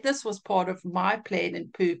 And that this was part of my plan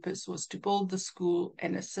and purpose, was to build the school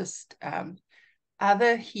and assist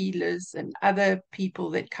other healers and other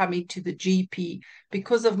people that come into the GP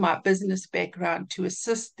because of my business background, to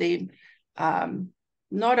assist them.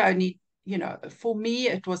 Not only, for me,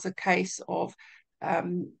 it was a case of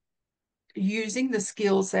using the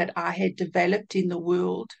skills that I had developed in the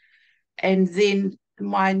world, and then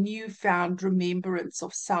my newfound remembrance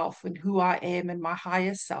of self and who I am and my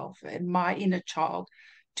higher self and my inner child,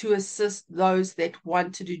 to assist those that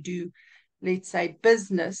wanted to do, let's say,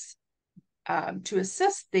 business, to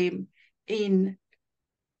assist them in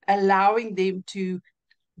allowing them to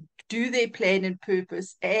do their plan and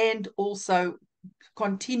purpose, and also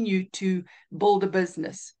continue to build a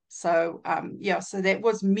business. So so that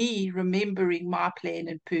was me remembering my plan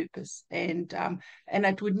and purpose, and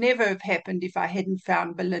it would never have happened if I hadn't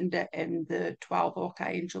found Belinda and the 12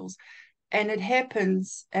 Archangels. And it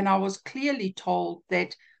happens, and I was clearly told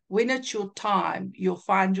that when it's your time, you'll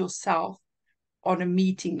find yourself on a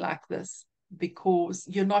meeting like this, because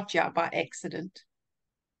you're not here by accident.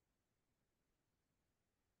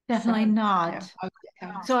 Definitely not.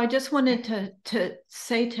 Yeah. So I just wanted to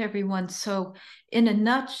say to everyone, so in a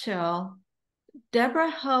nutshell, Deborah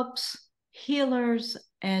helps healers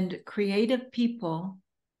and creative people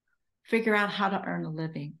figure out how to earn a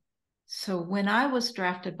living. So when I was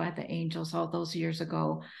drafted by the angels all those years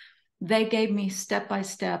ago, they gave me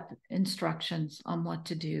step-by-step instructions on what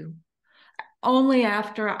to do. Only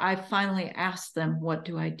after I finally asked them, what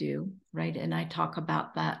do I do, right? And I talk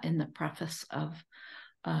about that in the preface of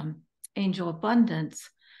Angel Abundance.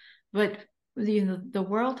 But the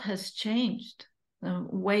world has changed in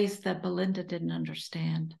ways that Belinda didn't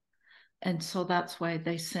understand. And so that's why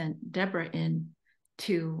they sent Deborah in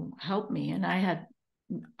to help me. And I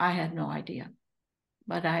had no idea,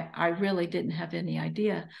 but I really didn't have any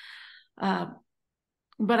idea.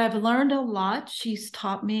 But I've learned a lot. She's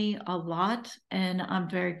taught me a lot, and I'm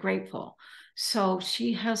very grateful. So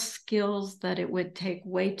she has skills that it would take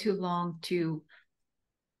way too long to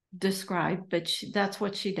describe, but that's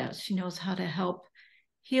what she does. She knows how to help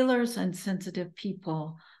healers and sensitive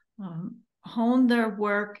people hone their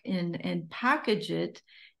work and package it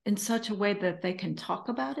in such a way that they can talk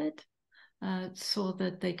about it, so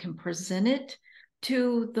that they can present it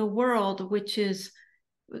to the world, which is,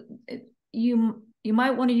 you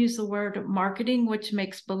might want to use the word marketing, which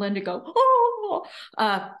makes Belinda go, oh.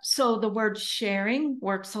 So the word sharing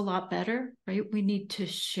works a lot better, right? We need to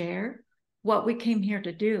share what we came here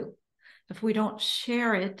to do. If we don't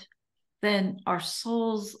share it, then our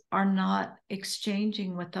souls are not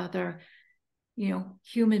exchanging with other,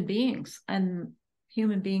 human beings. And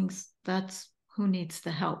human beings, that's who needs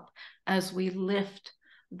the help as we lift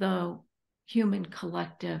the human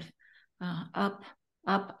collective up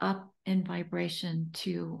in vibration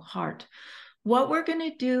to heart. What we're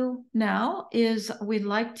going to do now is we'd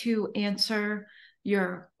like to answer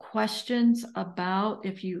your questions about,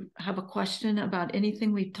 if you have a question about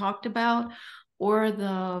anything we've talked about, or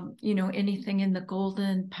anything in the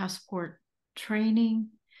Golden Passport training.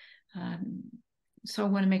 So I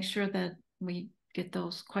want to make sure that we get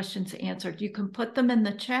those questions answered. You can put them in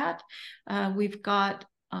the chat. We've got,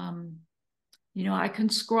 I can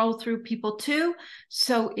scroll through people too.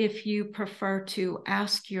 So if you prefer to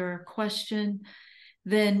ask your question,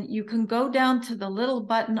 then you can go down to the little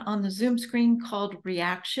button on the Zoom screen called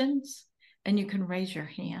Reactions, and you can raise your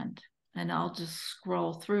hand and I'll just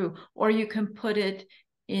scroll through, or you can put it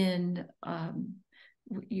in,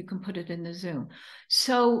 the Zoom.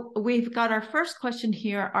 So we've got our first question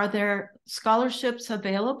here. Are there scholarships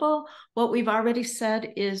available? What we've already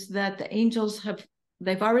said is that the angels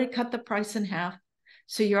they've already cut the price in half.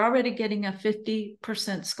 So you're already getting a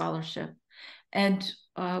 50% scholarship. And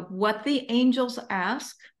what the angels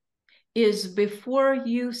ask is, before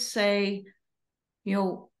you say,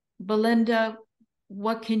 Belinda,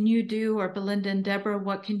 what can you do? Or Belinda and Deborah,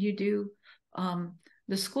 what can you do?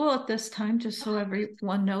 The school at this time, just so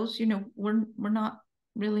everyone knows, we're not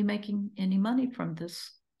really making any money from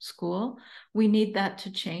this school. We need that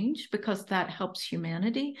to change, because that helps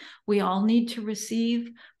humanity. We all need to receive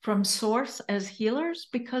from source as healers,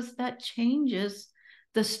 because that changes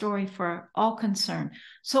the story for all concerned.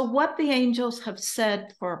 So what the angels have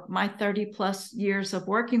said for my 30 plus years of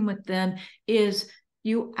working with them is,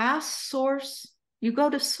 you ask source, you go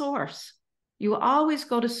to source. You always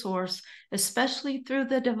go to source, especially through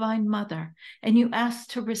the Divine Mother, and you ask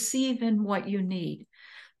to receive in what you need.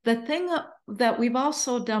 The thing that we've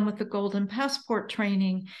also done with the Golden Passport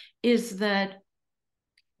training is that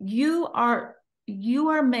you are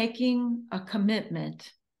making a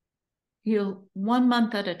commitment, 1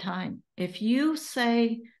 month at a time. If you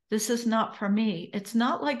say, this is not for me, it's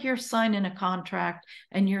not like you're signing a contract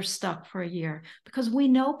and you're stuck for a year, because we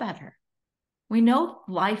know better. We know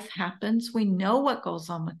life happens. We know what goes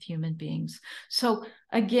on with human beings. So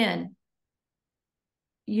again,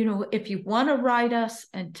 if you want to write us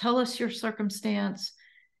and tell us your circumstance,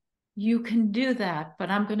 you can do that. But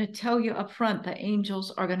I'm going to tell you up front, the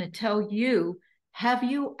angels are going to tell you, have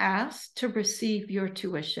you asked to receive your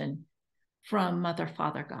tuition from Mother,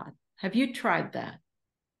 Father, God? Have you tried that?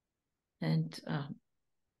 And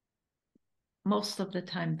most of the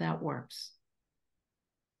time that works.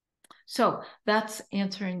 So that's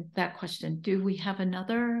answering that question. Do we have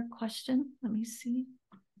another question? Let me see.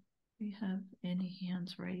 Do we have any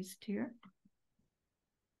hands raised here?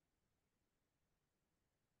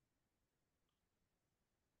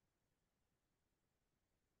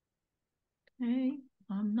 Okay,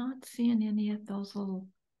 I'm not seeing any of those little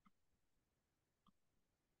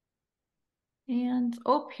hands.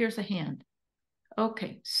 Oh, here's a hand.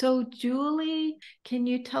 Okay, so Julie, can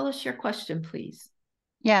you tell us your question, please?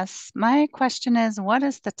 Yes, my question is, what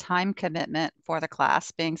is the time commitment for the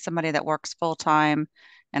class? Being somebody that works full-time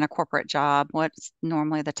in a corporate job, what's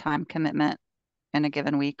normally the time commitment in a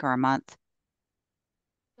given week or a month?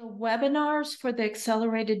 The webinars for the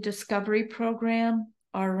Accelerated Discovery Program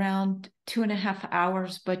are around 2.5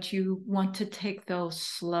 hours, but you want to take those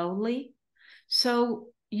slowly. So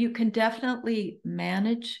you can definitely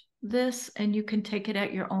manage this and you can take it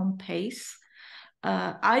at your own pace.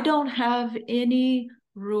 I don't have any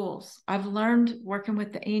rules. I've learned working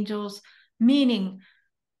with the angels, meaning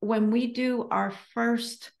when we do our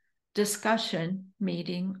first discussion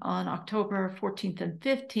meeting on October 14th and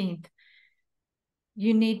 15th,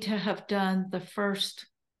 you need to have done the first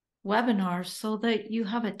webinar so that you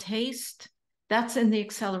have a taste. That's in the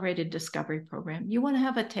Accelerated Discovery Program. You want to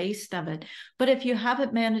have a taste of it. But if you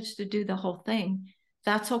haven't managed to do the whole thing,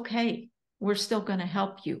 that's okay. We're still going to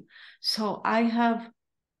help you. So I have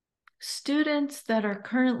students that are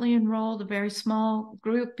currently enrolled, a very small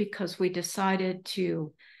group, because we decided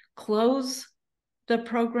to close the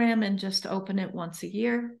program and just open it once a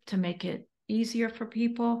year to make it easier for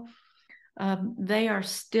people. They are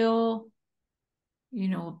still,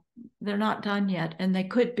 they're not done yet, and they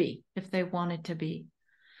could be if they wanted to be.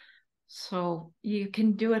 So you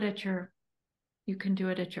can do it at your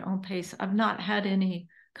own pace. I've not had any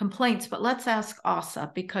complaints, but let's ask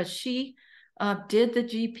Asa, because she did the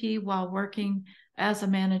GP while working as a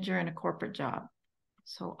manager in a corporate job.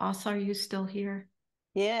 So Asa, are you still here?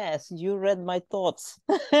 Yes, you read my thoughts.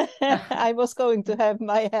 I was going to have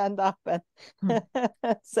my hand up and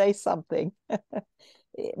say something.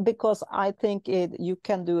 Because I think you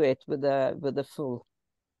can do it with a full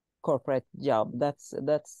corporate job.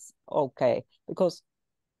 That's okay. Because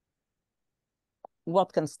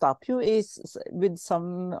what can stop you is with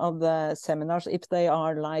some of the seminars, if they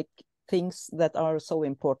are like things that are so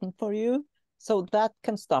important for you, so that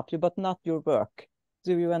can stop you, but not your work.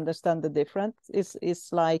 Do you understand the difference?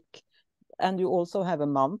 It's like, and you also have a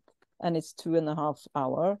month, and it's 2.5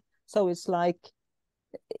 hours. So it's like,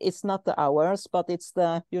 it's not the hours, but it's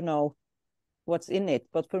the, what's in it.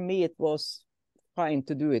 But for me, it was fine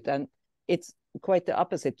to do it. And it's quite the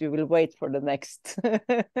opposite. You will wait for the next,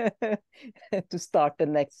 to start the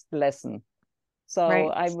next lesson. So right.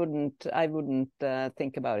 I wouldn't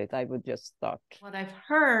think about it. I would just start. What I've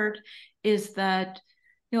heard is that,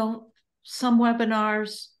 some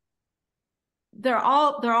webinars, they're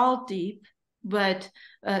all deep, but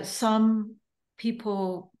some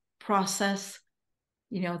people process,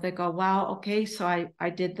 they go, wow, okay, so I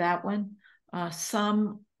did that one.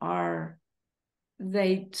 Some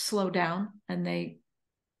they slow down and they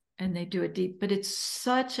do it deep, but it's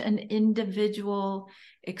such an individual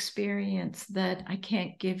experience that I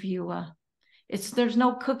can't give you there's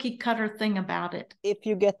no cookie cutter thing about it. If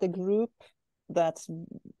you get the group, that's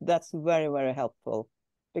very, very helpful,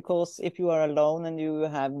 because if you are alone and you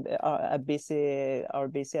are busy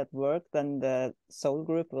at work, then the soul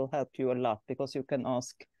group will help you a lot, because you can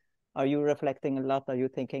ask, are you reflecting a lot? Are you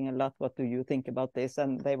thinking a lot? What do you think about this?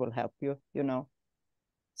 And they will help you,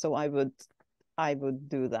 So I would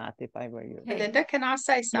do that if I were you. Belinda, can I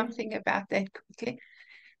say something about that quickly?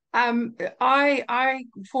 I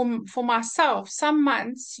for myself, some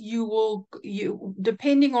months you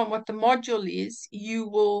depending on what the module is, you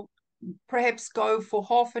will perhaps go for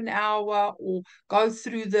half an hour or go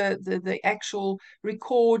through the actual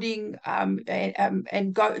recording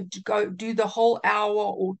and go do the whole hour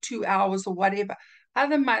or 2 hours or whatever.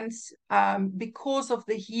 Other months, because of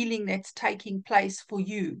the healing that's taking place for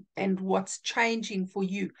you and what's changing for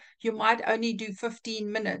you, you might only do 15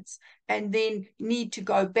 minutes and then need to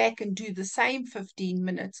go back and do the same 15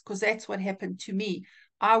 minutes, because that's what happened to me.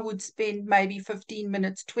 I would spend maybe 15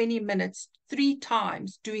 minutes, 20 minutes, 3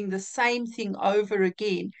 times doing the same thing over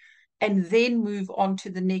again, and then move on to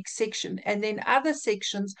the next section. And then other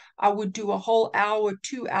sections, I would do a whole hour,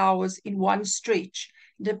 2 hours in one stretch,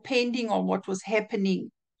 depending on what was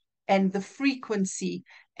happening and the frequency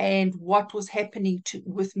and what was happening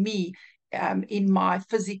with me in my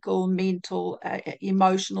physical, mental,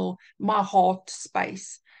 emotional, my heart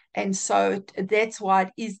space. And so that's why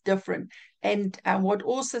it is different. And what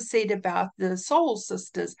also said about the soul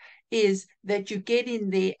sisters is that you get in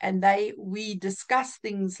there and we discuss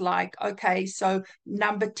things like, okay, so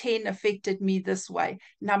number 10 affected me this way.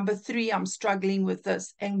 Number 3, I'm struggling with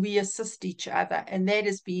this, and we assist each other. And that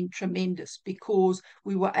has been tremendous because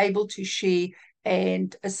we were able to share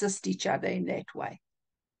and assist each other in that way.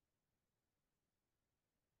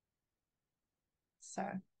 So.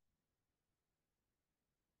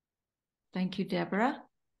 Thank you, Deborah.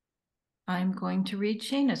 I'm going to read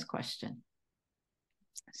Shayna's question.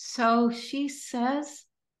 So she says,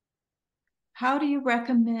 how do you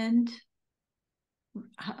recommend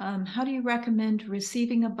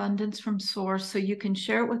receiving abundance from source so you can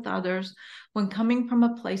share it with others when coming from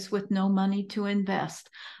a place with no money to invest?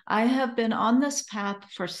 I have been on this path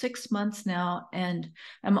for 6 months now and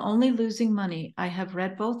am only losing money. I have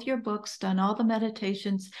read both your books, done all the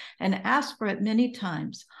meditations, and asked for it many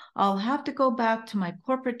times. I'll have to go back to my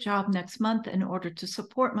corporate job next month in order to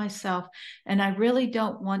support myself, and I really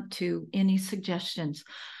don't want to. Any suggestions?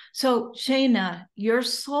 So, Shayna, your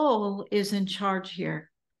soul is in charge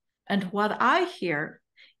here. And what I hear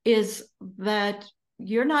is that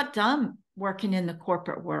you're not done working in the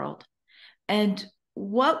corporate world. And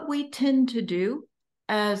what we tend to do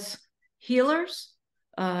as healers,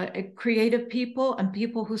 creative people, and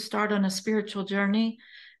people who start on a spiritual journey,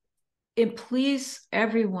 and please,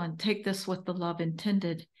 everyone, take this with the love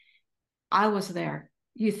intended. I was there.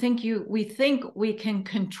 We think we can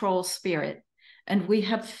control spirit. And we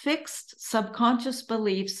have fixed subconscious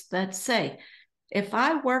beliefs that say, if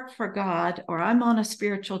I work for God or I'm on a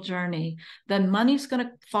spiritual journey, then money's going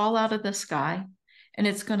to fall out of the sky and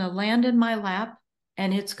it's going to land in my lap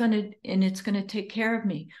and it's going to take care of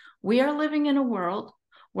me. We are living in a world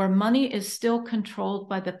where money is still controlled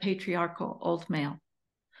by the patriarchal old male.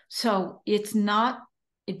 So it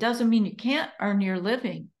doesn't mean you can't earn your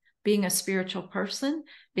living being a spiritual person,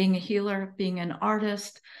 being a healer, being an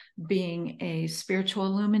artist, being a spiritual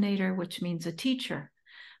illuminator, which means a teacher.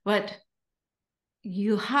 But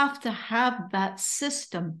you have to have that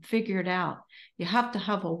system figured out. You have to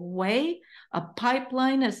have a way, a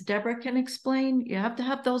pipeline, as Deborah can explain. You have to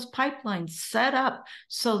have those pipelines set up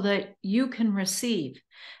so that you can receive.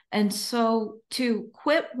 And so to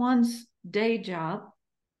quit one's day job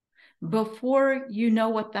before you know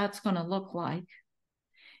what that's going to look like,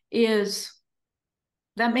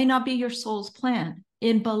 that may not be your soul's plan.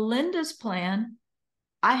 In Belinda's plan,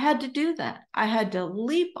 I had to do that. I had to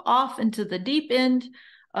leap off into the deep end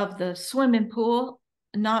of the swimming pool,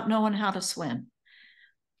 not knowing how to swim.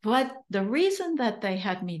 But the reason that they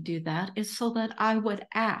had me do that is so that I would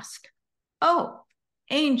ask, oh,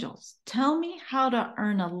 angels, tell me how to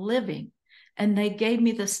earn a living. And they gave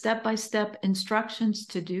me the step-by-step instructions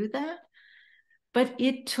to do that. But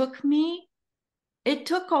it took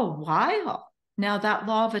a while. Now that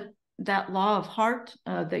law of heart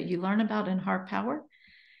that you learn about in Heart Power,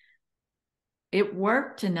 it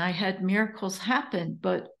worked and I had miracles happen,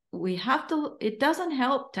 but it doesn't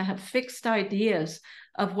help to have fixed ideas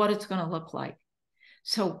of what it's going to look like.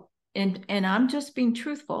 So, and I'm just being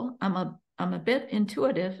truthful. I'm a bit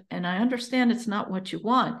intuitive and I understand it's not what you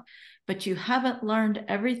want, but you haven't learned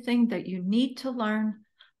everything that you need to learn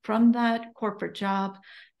from that corporate job.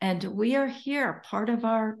 And we are here. Part of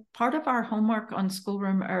our homework on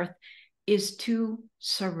Schoolroom Earth is to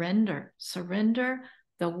surrender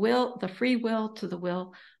the free will to the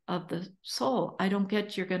will of the soul. I don't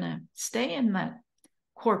get you're going to stay in that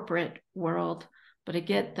corporate world, but I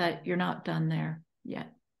get that you're not done there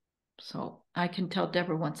yet. So I can tell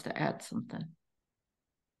Deborah wants to add something.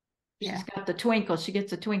 Yeah. She's got the twinkle. She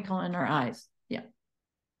gets a twinkle in her eyes. Yeah.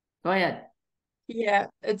 Go ahead. Yeah,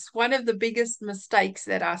 it's one of the biggest mistakes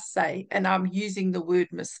that I say, and I'm using the word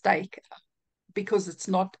mistake because it's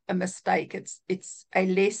not a mistake, it's a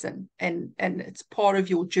lesson, and it's part of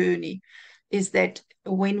your journey, is that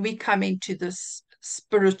when we come into this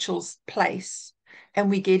spiritual place and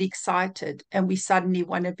we get excited and we suddenly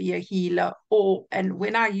want to be a healer, and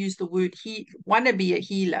when I use the word want to be a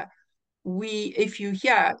healer, if you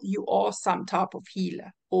hear you are some type of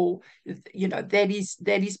healer, or that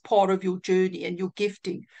is part of your journey and your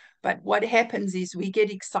gifting. But what happens is we get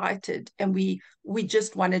excited and we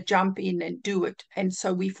just want to jump in and do it, and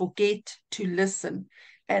so we forget to listen.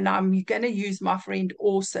 And I'm going to use my friend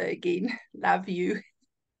Orsa again, love you,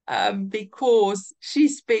 because she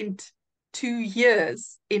spent 2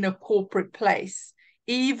 years in a corporate place,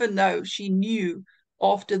 even though she knew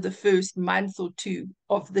after the first month or two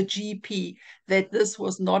of the GP that this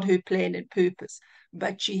was not her plan and purpose.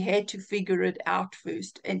 but she had to figure it out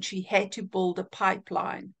first, and she had to build a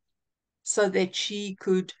pipeline so that she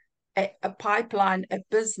could, a pipeline, a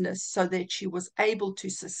business, so that she was able to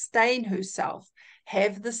sustain herself,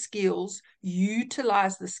 have the skills,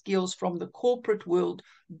 utilize the skills from the corporate world,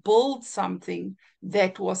 build something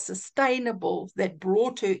that was sustainable, that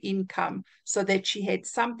brought her income, so that she had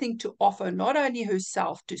something to offer, not only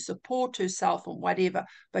herself, to support herself and whatever,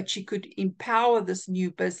 but she could empower this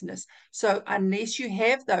new business. So unless you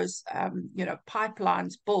have those,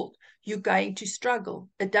 pipelines built, you're going to struggle.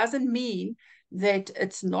 It doesn't mean that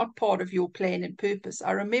it's not part of your plan and purpose.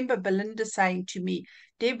 I remember Belinda saying to me,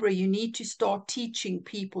 Deborah, you need to start teaching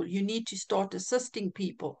people. You need to start assisting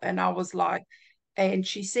people. And I was like, and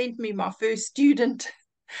she sent me my first student.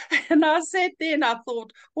 And I sat there and I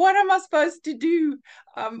thought, what am I supposed to do?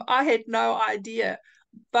 I had no idea.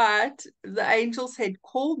 But the angels had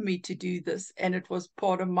called me to do this, and it was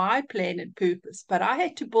part of my plan and purpose. But I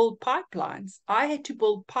had to build pipelines. I had to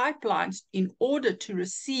build pipelines in order to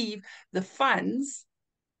receive the funds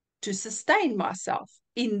to sustain myself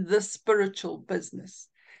in this spiritual business.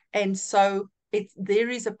 And so there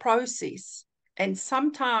is a process. And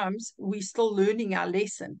sometimes we're still learning our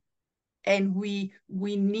lesson. And we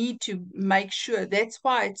need to make sure. That's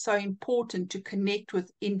why it's so important to connect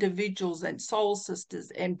with individuals and soul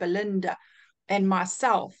sisters and Belinda and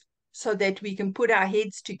myself, so that we can put our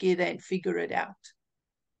heads together and figure it out.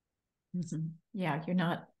 Mm-hmm. Yeah, you're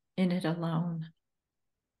not in it alone.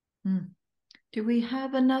 Do we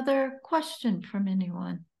have another question from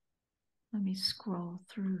anyone? Let me scroll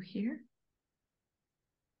through here.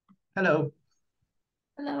 Hello.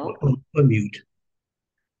 Hello. Unmute.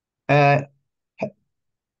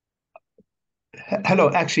 Hello,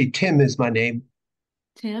 actually, Tim is my name.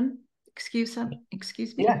 Tim, excuse me.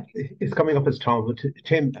 Yeah, it's coming up as Tom. But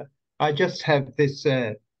Tim, I just have this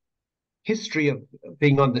history of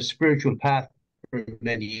being on the spiritual path for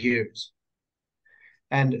many years.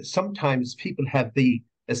 And sometimes people have the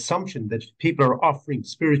assumption that if people are offering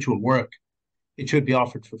spiritual work, it should be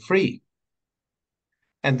offered for free.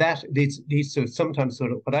 And that leads to sometimes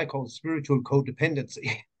sort of what I call spiritual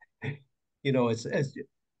codependency.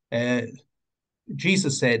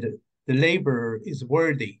 Jesus said, the laborer is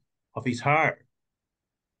worthy of his hire.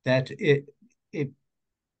 That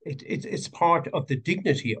it's part of the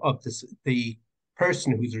dignity of the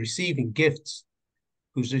person who's receiving gifts,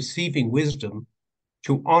 who's receiving wisdom,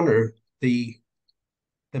 to honor the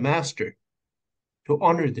master, to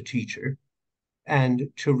honor the teacher, and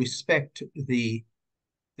to respect the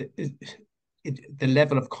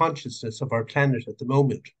level of consciousness of our planet at the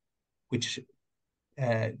moment, which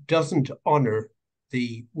doesn't honor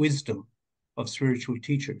the wisdom of spiritual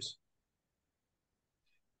teachers.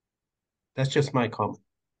 That's just my comment.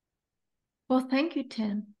 Well, thank you,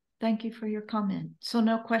 Tim. Thank you for your comment. So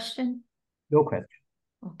no question? No question.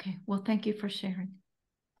 Okay. Well, thank you for sharing.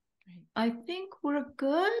 I think we're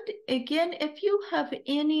good. Again, if you have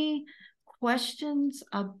any questions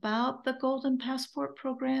about the Golden Passport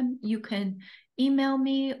program, you can email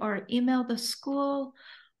me or email the school.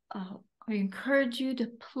 I encourage you to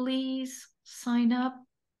please sign up.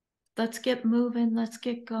 Let's get moving. Let's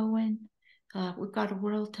get going. We've got a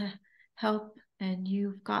world to help, and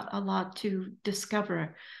you've got a lot to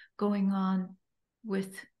discover going on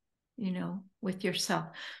with yourself.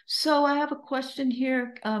 So I have a question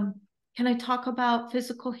here. Can I talk about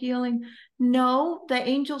physical healing? No, the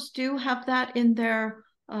angels do have that in their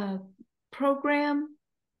program.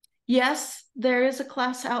 Yes, there is a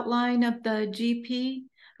class outline of the GP.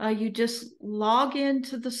 You just log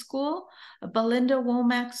into the school, Belinda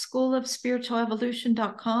Womack School of Spiritual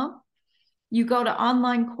Evolution.com. You go to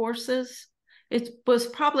online courses. It was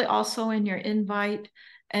probably also in your invite,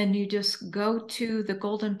 and you just go to the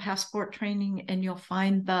Golden Passport training, and you'll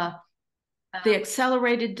find the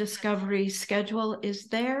accelerated discovery schedule is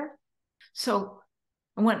there. So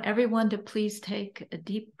I want everyone to please take a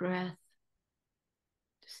deep breath.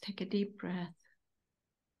 Just take a deep breath.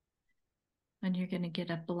 And you're going to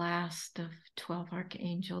get a blast of 12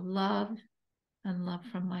 Archangel love and love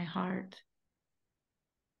from my heart.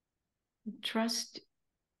 Trust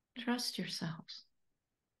yourselves.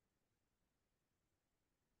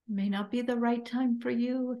 It may not be the right time for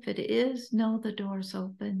you. If it is, know the door's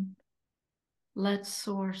open. Let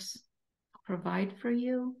Source provide for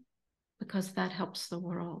you, because that helps the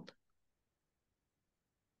world.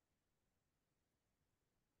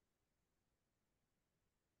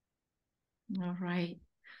 All right.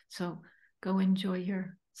 So go enjoy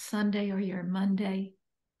your Sunday or your Monday,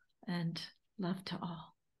 and love to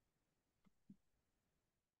all.